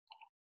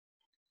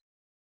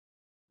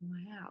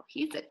 Wow,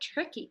 he's a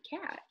tricky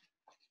cat.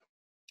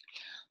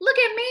 Look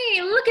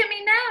at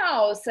me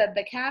now, said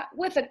the cat,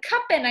 with a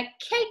cup and a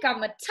cake on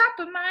the top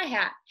of my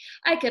hat.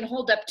 I can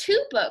hold up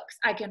 2 books,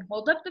 I can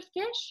hold up the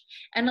fish,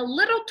 and a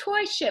little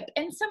toy ship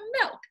and some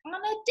milk on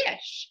a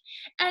dish.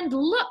 And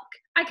look,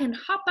 I can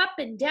hop up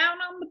and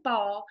down on the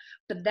ball,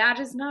 but that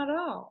is not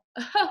all.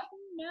 Oh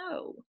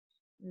no,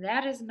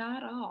 that is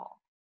not all.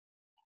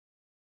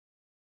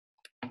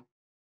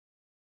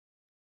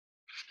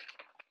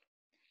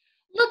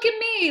 Look at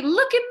me,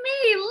 look at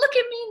me, look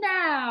at me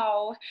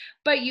now.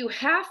 But you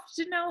have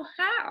to know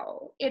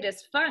how. It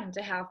is fun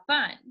to have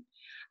fun.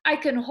 I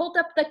can hold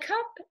up the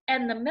cup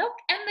and the milk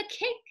and the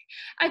cake.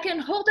 I can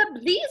hold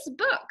up these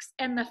books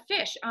and the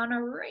fish on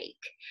a rake.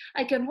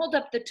 I can hold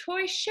up the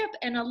toy ship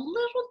and a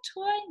little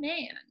toy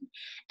man.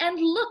 And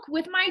look,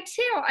 with my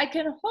tail, I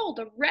can hold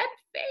a red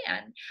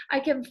fan. I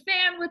can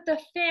fan with the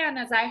fan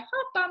as I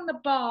hop on the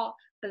ball.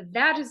 But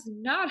that is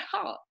not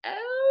all.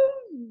 Oh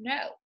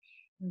no.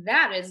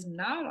 That is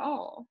not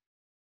all.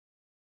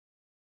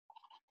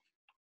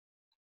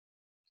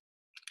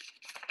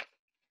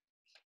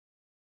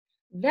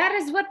 That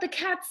is what the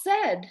cat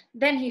said.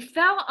 Then he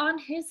fell on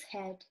his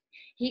head.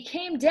 He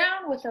came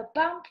down with a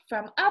bump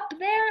from up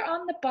there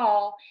on the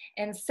ball,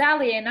 and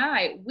Sally and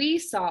I, we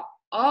saw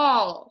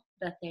all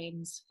the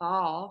things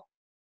fall.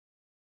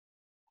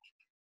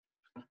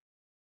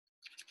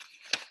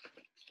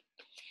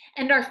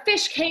 And our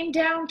fish came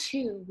down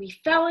too. We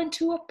fell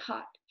into a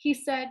pot. He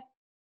said,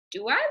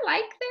 "Do I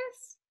like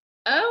this?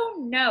 Oh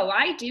no,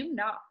 I do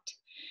not.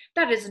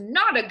 That is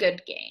not a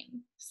good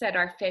game," said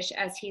our fish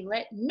as he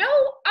lit. "No,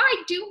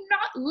 I do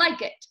not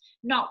like it,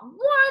 not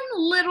one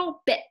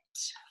little bit."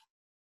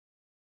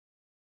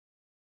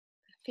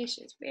 The fish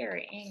is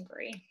very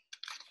angry.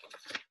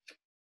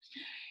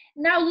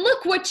 "Now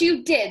look what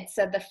you did,"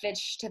 said the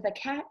fish to the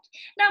cat.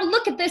 "Now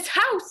look at this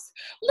house.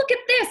 Look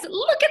at this.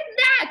 Look at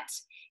that.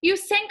 You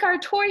sank our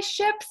toy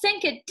ship,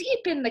 sank it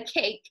deep in the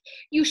cake.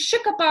 You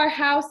shook up our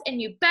house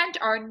and you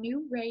bent our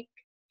new rake.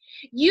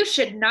 You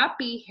should not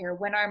be here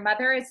when our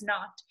mother is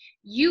not.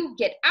 You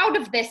get out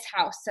of this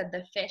house," said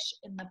the fish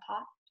in the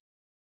pot.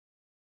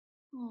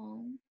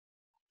 Oh.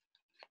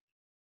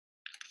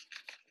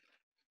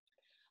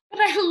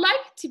 "But I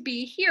like to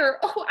be here.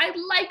 Oh, I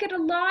like it a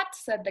lot,"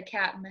 said the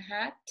cat in the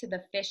hat to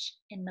the fish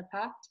in the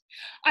pot.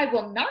 "I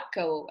will not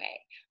go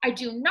away. I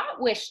do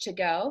not wish to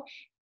go.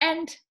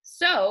 And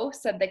so,"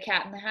 said the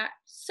cat in the hat,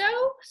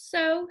 so,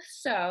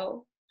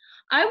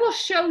 "I will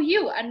show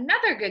you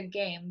another good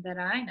game that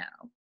I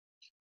know."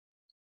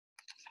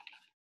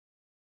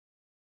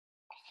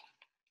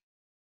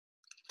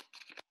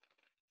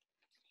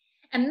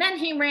 And then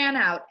he ran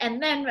out, and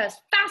then as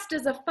fast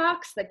as a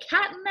fox, the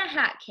cat in the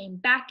hat came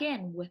back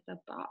in with a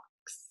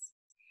box.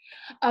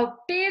 A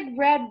big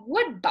red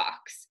wood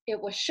box. It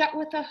was shut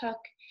with a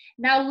hook.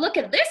 "Now look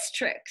at this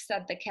trick,"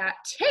 said the cat.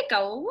 "Take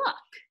a look."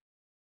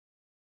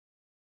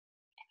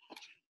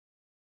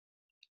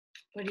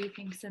 What do you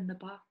think's in the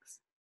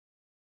box?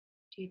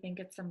 Do you think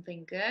it's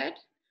something good,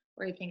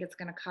 or do you think it's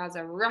going to cause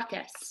a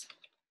ruckus?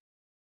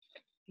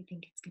 I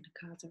think it's going to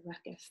cause a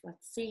ruckus.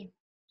 Let's see.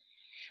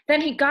 Then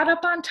he got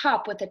up on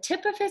top with the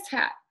tip of his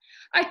hat.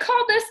 "I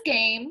call this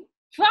game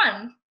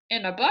Fun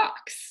in a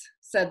Box,"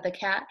 said the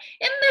cat.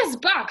 "In this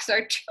box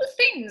are 2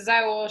 things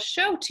I will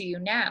show to you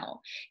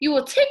now. You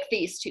will take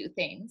these 2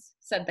 things,"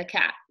 said the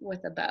cat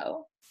with a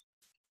bow.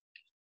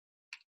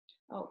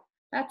 Oh,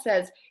 that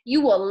says, "You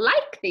will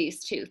like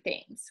these 2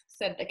 things,"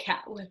 said the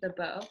cat with a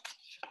bow.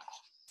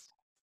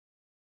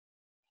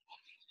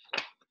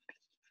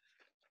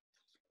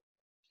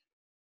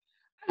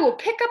 "I will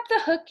pick up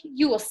the hook,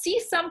 you will see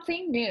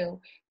something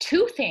new,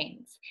 2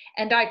 things,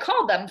 and I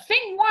call them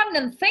Thing 1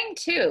 and Thing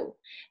 2.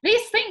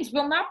 These things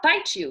will not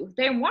bite you,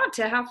 they want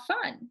to have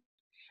fun."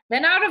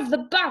 Then out of the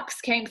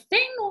box came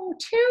Thing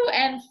 2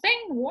 and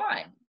Thing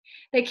 1.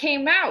 They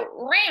came out,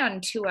 ran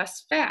to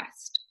us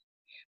fast.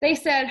 They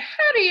said,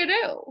 "How do you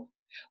do?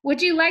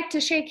 Would you like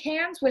to shake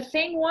hands with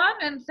Thing 1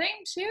 and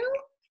Thing 2?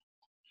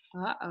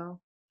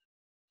 Uh-oh.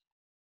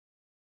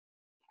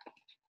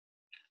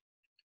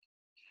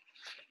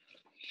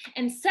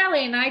 And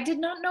Sally and I did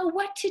not know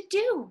what to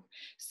do.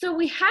 So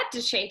we had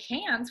to shake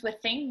hands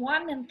with Thing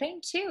 1 and Thing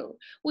 2.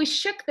 We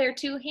shook their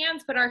 2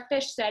 hands, but our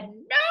fish said,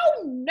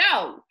 "No,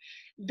 no,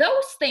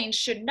 those things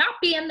should not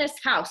be in this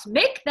house.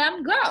 Make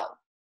them go.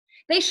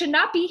 They should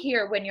not be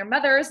here when your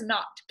mother is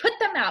not. Put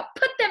them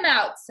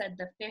out," said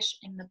the fish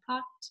in the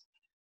pot.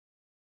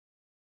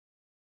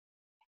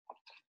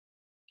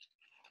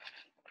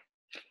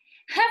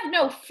 "Have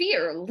no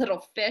fear,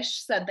 little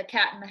fish," said the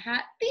cat in the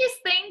hat. "These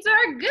things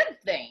are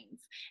good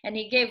things." And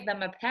he gave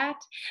them a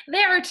pat.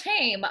 "They are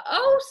tame,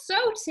 oh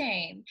so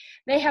tame.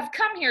 They have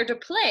come here to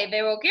play.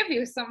 They will give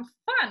you some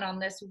fun on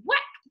this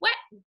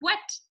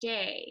wet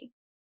day."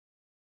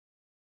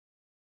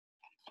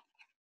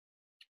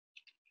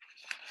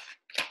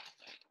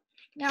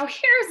 "Now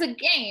here's a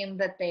game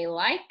that they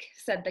like,"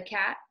 said the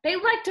cat. "They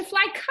like to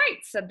fly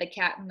kites," said the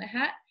cat in the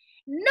hat.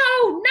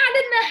 "No, not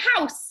in the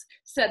house,"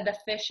 said the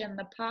fish in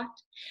the pot.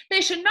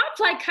 They should not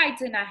fly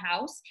kites in a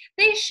house.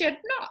 They should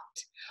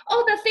not.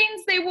 Oh, the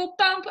things they will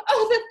bump.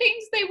 Oh, the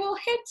things they will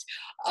hit.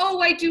 Oh,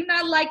 I do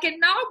not like it,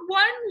 not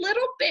one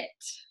little bit.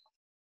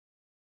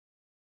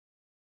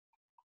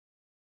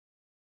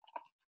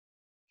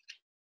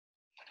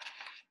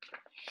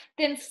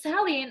 Then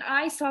Sally and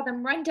I saw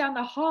them run down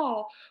the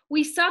hall.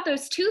 We saw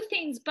those two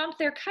things bump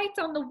their kites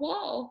on the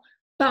wall.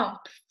 Bump,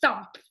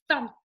 thump,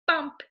 thump,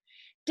 bump,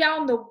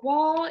 down the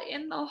wall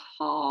in the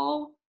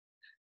hall.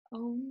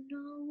 Oh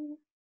no,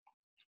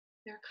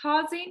 they're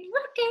causing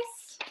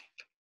ruckus.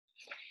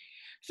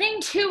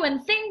 Thing 2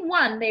 and thing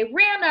 1, they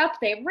ran up,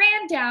 they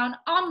ran down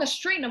on the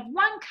string of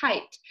one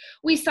kite.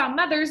 We saw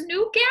Mother's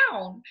new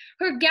gown,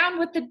 her gown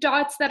with the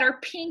dots that are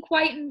pink,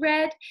 white, and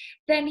red.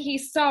 Then he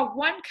saw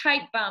one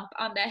kite bump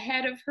on the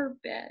head of her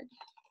bed.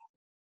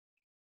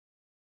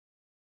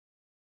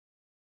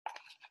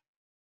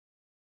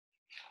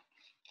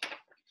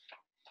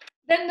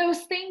 Then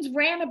those things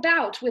ran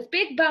about with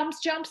big bumps,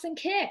 jumps, and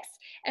kicks,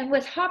 and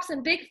with hops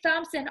and big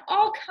thumps and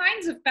all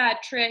kinds of bad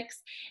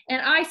tricks.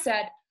 And I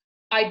said,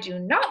 I do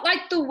not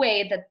like the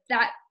way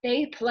that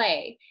they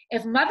play.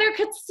 If Mother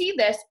could see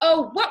this,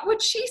 oh, what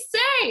would she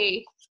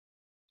say?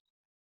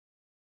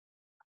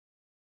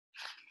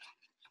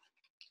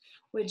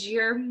 Would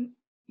your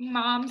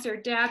moms or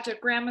dads or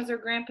grandmas or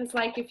grandpas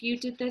like if you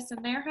did this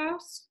in their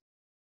house?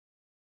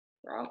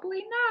 Probably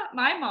not.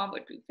 My mom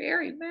would be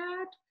very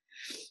mad.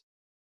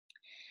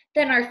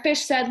 Then our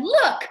fish said,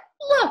 look,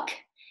 look.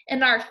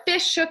 And our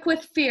fish shook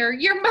with fear.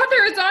 Your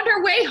mother is on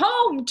her way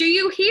home. Do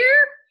you hear?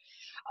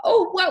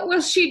 Oh, what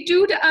will she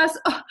do to us?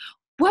 Oh,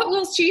 what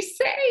will she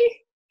say?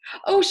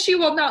 Oh, she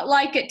will not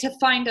like it to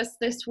find us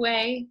this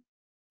way.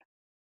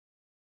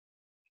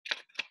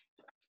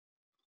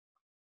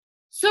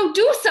 So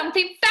do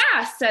something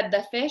fast, said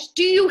the fish.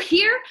 Do you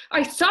hear?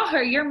 I saw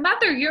her, your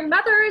mother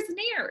is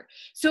near.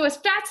 So as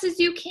fast as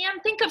you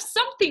can, think of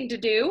something to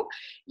do.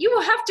 You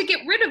will have to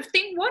get rid of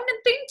thing 1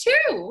 and thing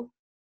 2.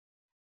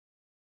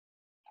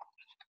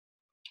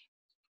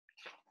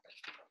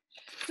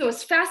 So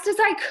as fast as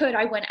I could,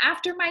 I went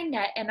after my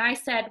net, and I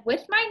said,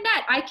 with my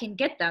net, I can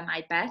get them,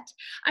 I bet.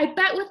 I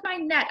bet with my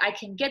net, I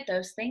can get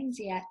those things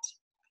yet.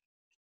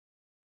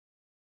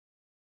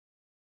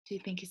 Do you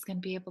think he's going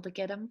to be able to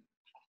get them?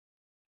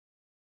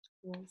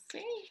 We'll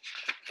see.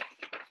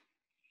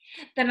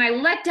 Then I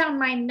let down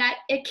my net.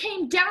 It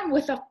came down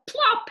with a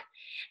plop,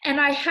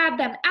 and I had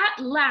them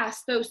at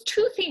last. Those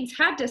 2 things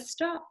had to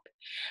stop.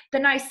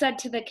 Then I said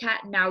to the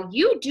cat, now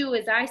you do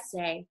as I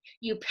say.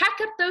 You pack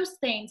up those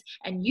things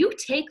and you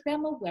take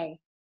them away.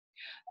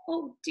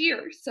 Oh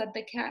dear, said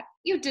the cat,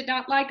 you did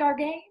not like our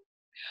game?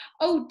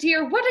 Oh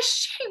dear, what a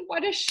shame,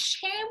 what a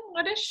shame,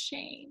 what a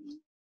shame.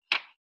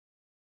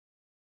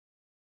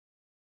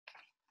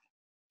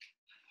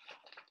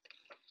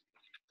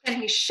 Then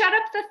he shut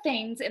up the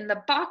things in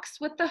the box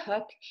with the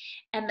hook,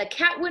 and the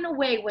cat went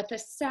away with a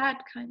sad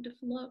kind of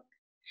look.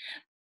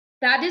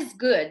 That is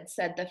good,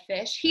 said the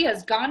fish. He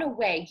has gone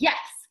away, yes,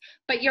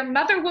 but your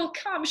mother will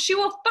come. She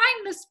will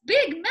find this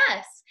big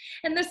mess,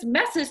 and this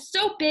mess is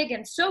so big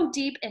and so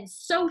deep and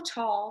so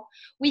tall,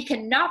 we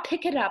cannot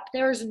pick it up.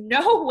 There is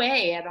no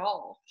way at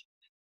all.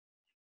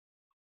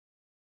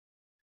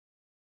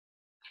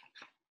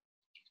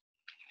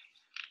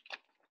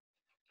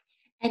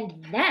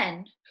 And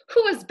then,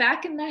 who is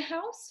back in the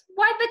house?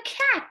 Why, the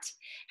cat.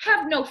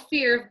 Have no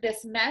fear of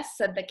this mess,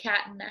 said the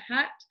cat in the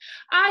hat.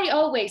 I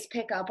always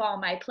pick up all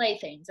my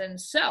playthings, and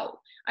so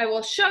I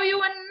will show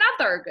you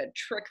another good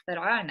trick that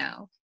I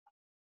know.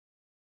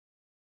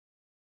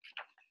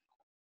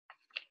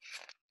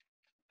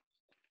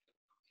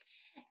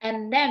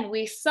 And then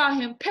we saw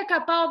him pick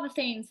up all the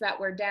things that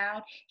were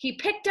down. He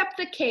picked up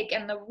the cake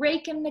and the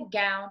rake and the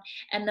gown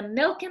and the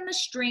milk and the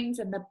strings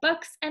and the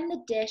books and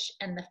the dish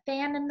and the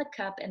fan and the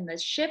cup and the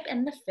ship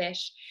and the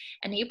fish,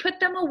 and he put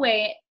them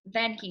away.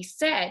 Then he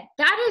said,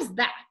 that is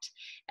that.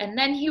 And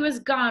then he was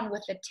gone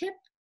with the tip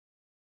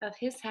of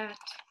his hat.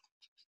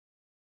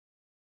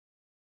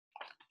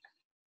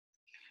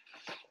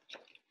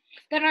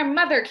 Then our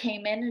mother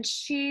came in and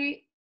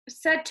she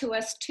said to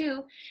us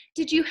too,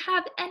 did you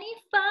have any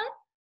fun?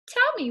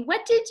 Tell me,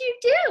 what did you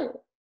do?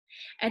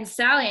 And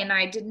Sally and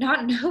I did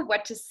not know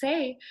what to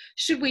say.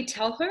 Should we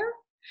tell her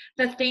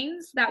the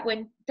things that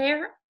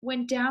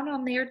went down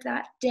on there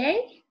that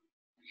day?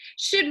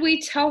 Should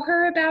we tell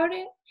her about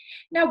it?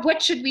 Now,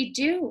 what should we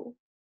do?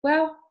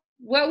 Well,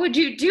 what would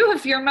you do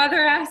if your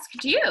mother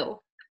asked you?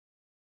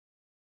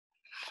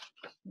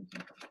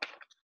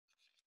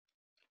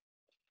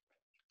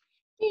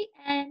 The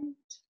end.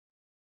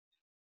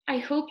 I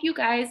hope you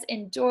guys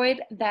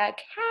enjoyed The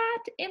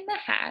Cat in the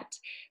Hat.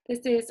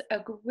 This is a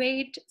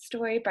great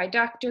story by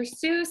Dr.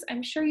 Seuss.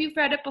 I'm sure you've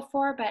read it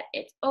before, but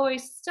it's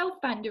always so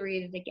fun to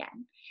read it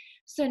again.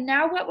 So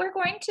now what we're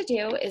going to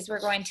do is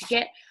we're going to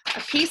get a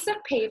piece of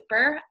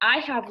paper. I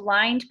have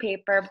lined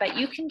paper, but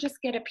you can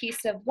just get a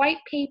piece of white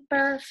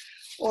paper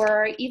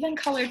or even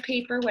colored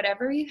paper,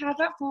 whatever you have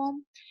at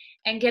home,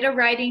 and get a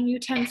writing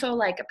utensil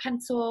like a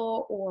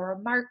pencil or a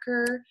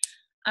marker.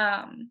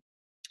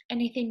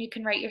 anything you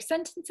can write your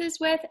sentences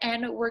with,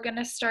 and we're going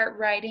to start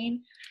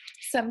writing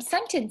some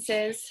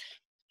sentences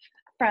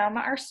from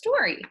our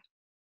story.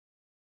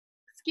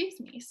 Excuse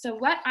me. So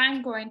what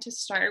I'm going to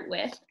start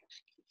with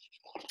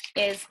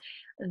is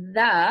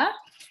the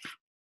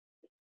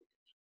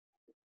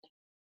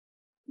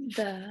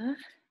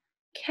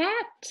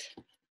cat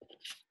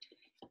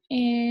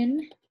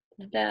in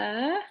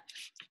the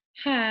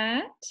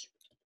hat.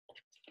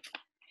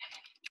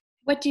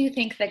 What do you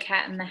think the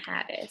cat in the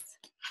hat is?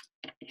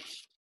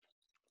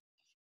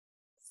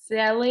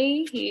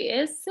 Silly. He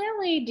is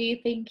silly. Do you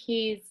think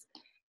he's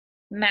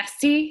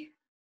messy?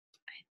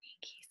 I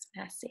think he's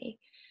messy.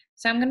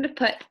 So I'm going to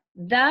put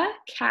the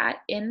cat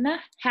in the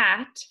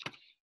hat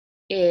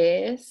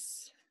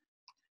is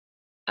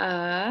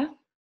a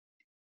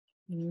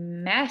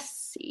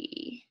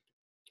messy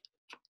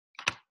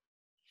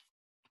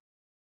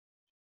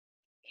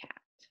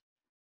cat.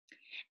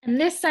 And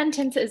this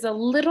sentence is a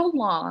little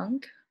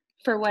long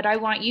for what I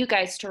want you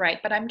guys to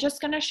write, but I'm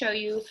just going to show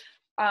you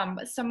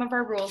some of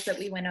our rules that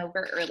we went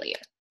over earlier.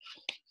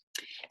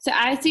 So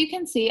as you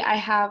can see, I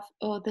have,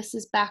 oh, this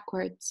is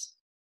backwards.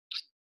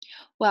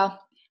 Well,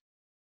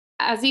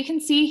 as you can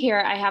see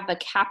here, I have a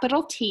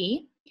capital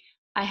T,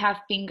 I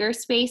have finger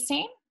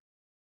spacing,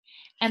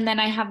 and then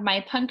I have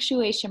my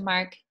punctuation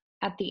mark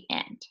at the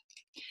end.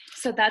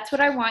 So that's what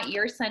I want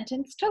your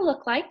sentence to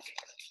look like.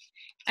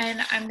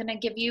 And I'm gonna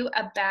give you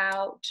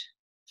about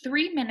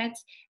 3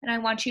 minutes, and I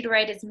want you to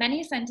write as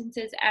many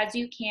sentences as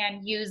you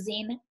can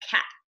using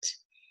cat.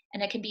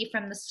 And it can be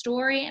from the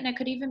story, and it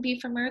could even be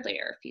from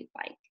earlier if you'd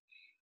like.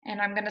 And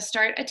I'm gonna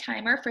start a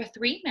timer for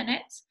 3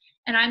 minutes,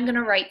 and I'm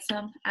gonna write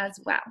some as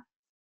well.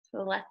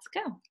 So let's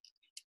go.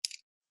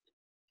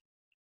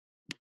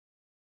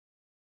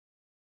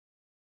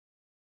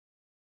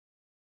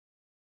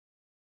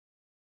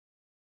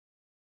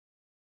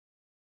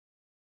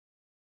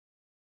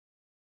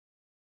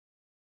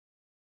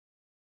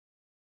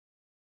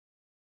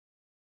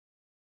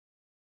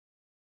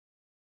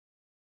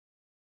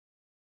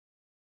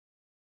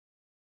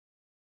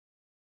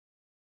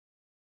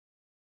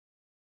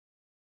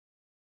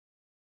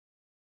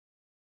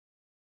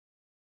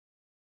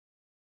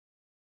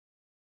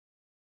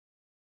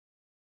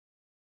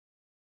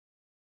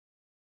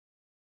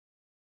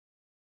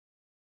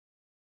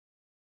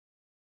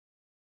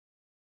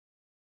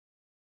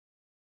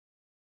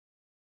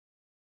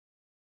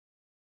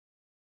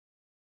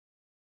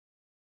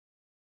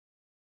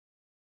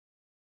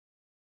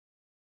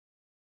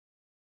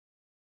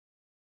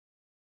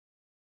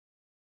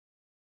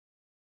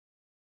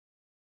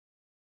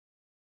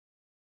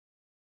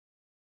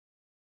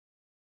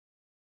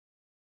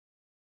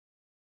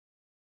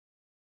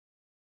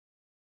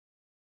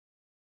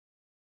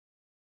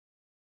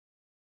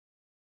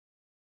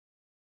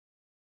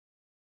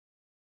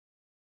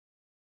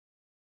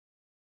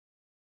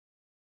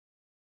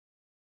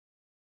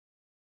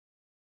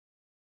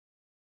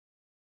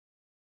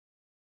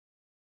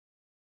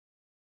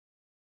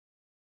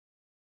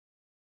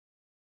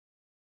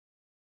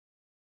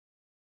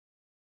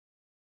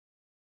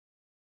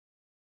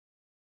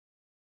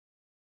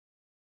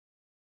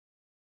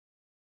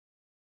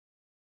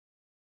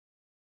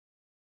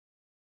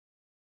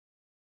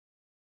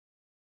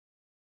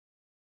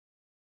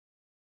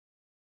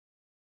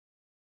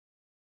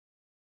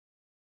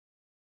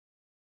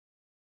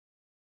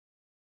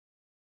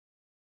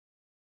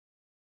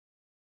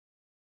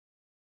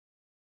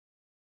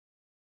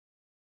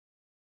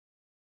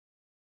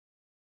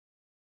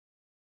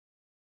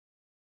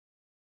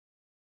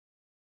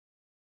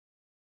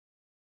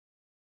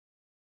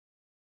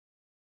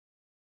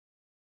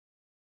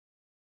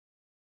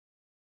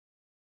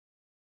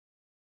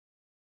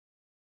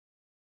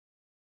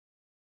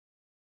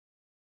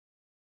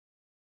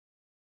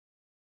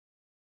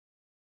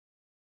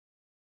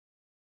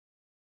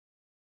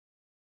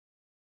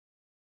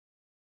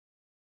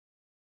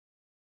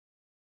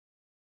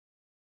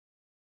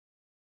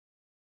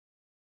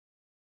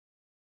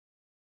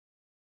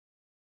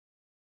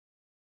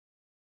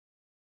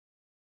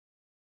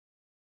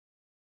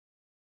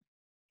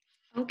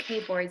 Okay,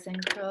 boys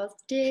and girls,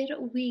 did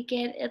we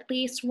get at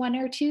least 1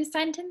 or 2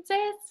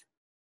 sentences?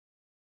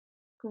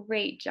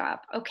 Great job.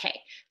 Okay,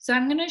 so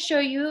I'm going to show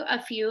you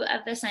a few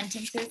of the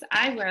sentences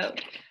I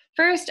wrote.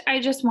 First,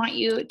 I just want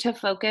you to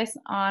focus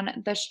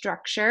on the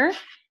structure.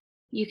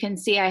 You can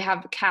see I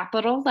have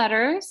capital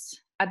letters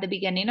at the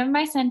beginning of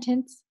my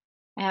sentence.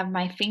 I have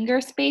my finger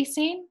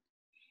spacing,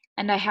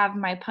 and I have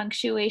my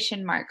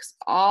punctuation marks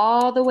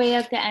all the way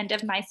at the end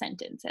of my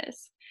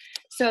sentences.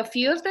 So a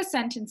few of the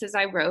sentences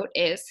I wrote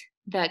is,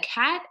 the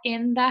cat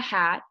in the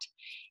hat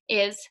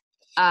is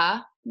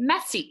a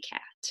messy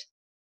cat.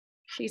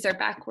 These are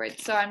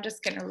backwards, so I'm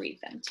just gonna read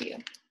them to you.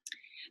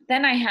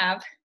 Then I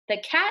have, the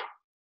cat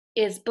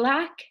is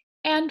black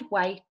and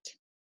white.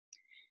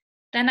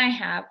 Then I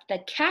have,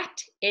 the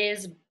cat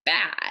is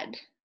bad.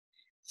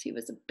 So he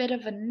was a bit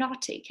of a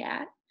naughty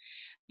cat.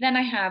 Then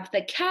I have,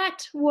 the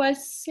cat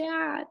was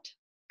sad,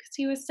 because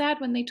he was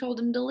sad when they told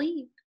him to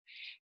leave.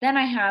 Then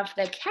I have,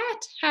 the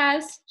cat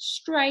has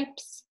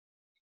stripes.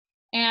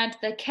 And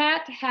the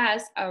cat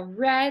has a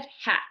red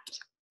hat.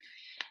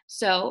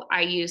 So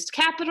I used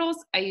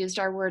capitals, I used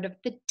our word of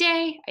the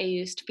day, I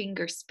used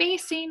finger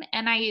spacing,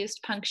 and I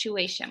used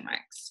punctuation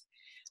marks.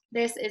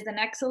 This is an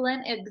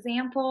excellent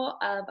example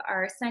of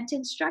our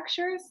sentence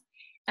structures,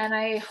 and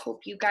I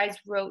hope you guys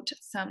wrote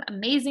some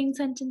amazing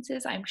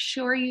sentences. I'm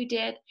sure you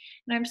did.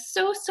 And I'm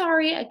so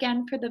sorry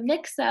again for the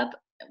mix-up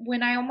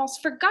when I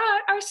almost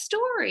forgot our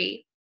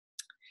story.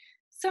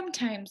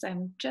 Sometimes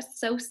I'm just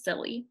so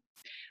silly.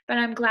 But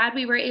I'm glad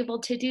we were able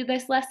to do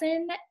this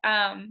lesson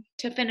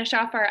to finish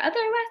off our other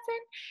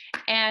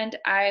lesson. And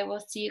I will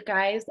see you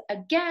guys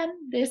again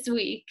this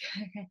week.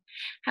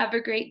 Have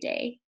a great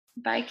day.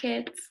 Bye,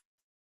 kids.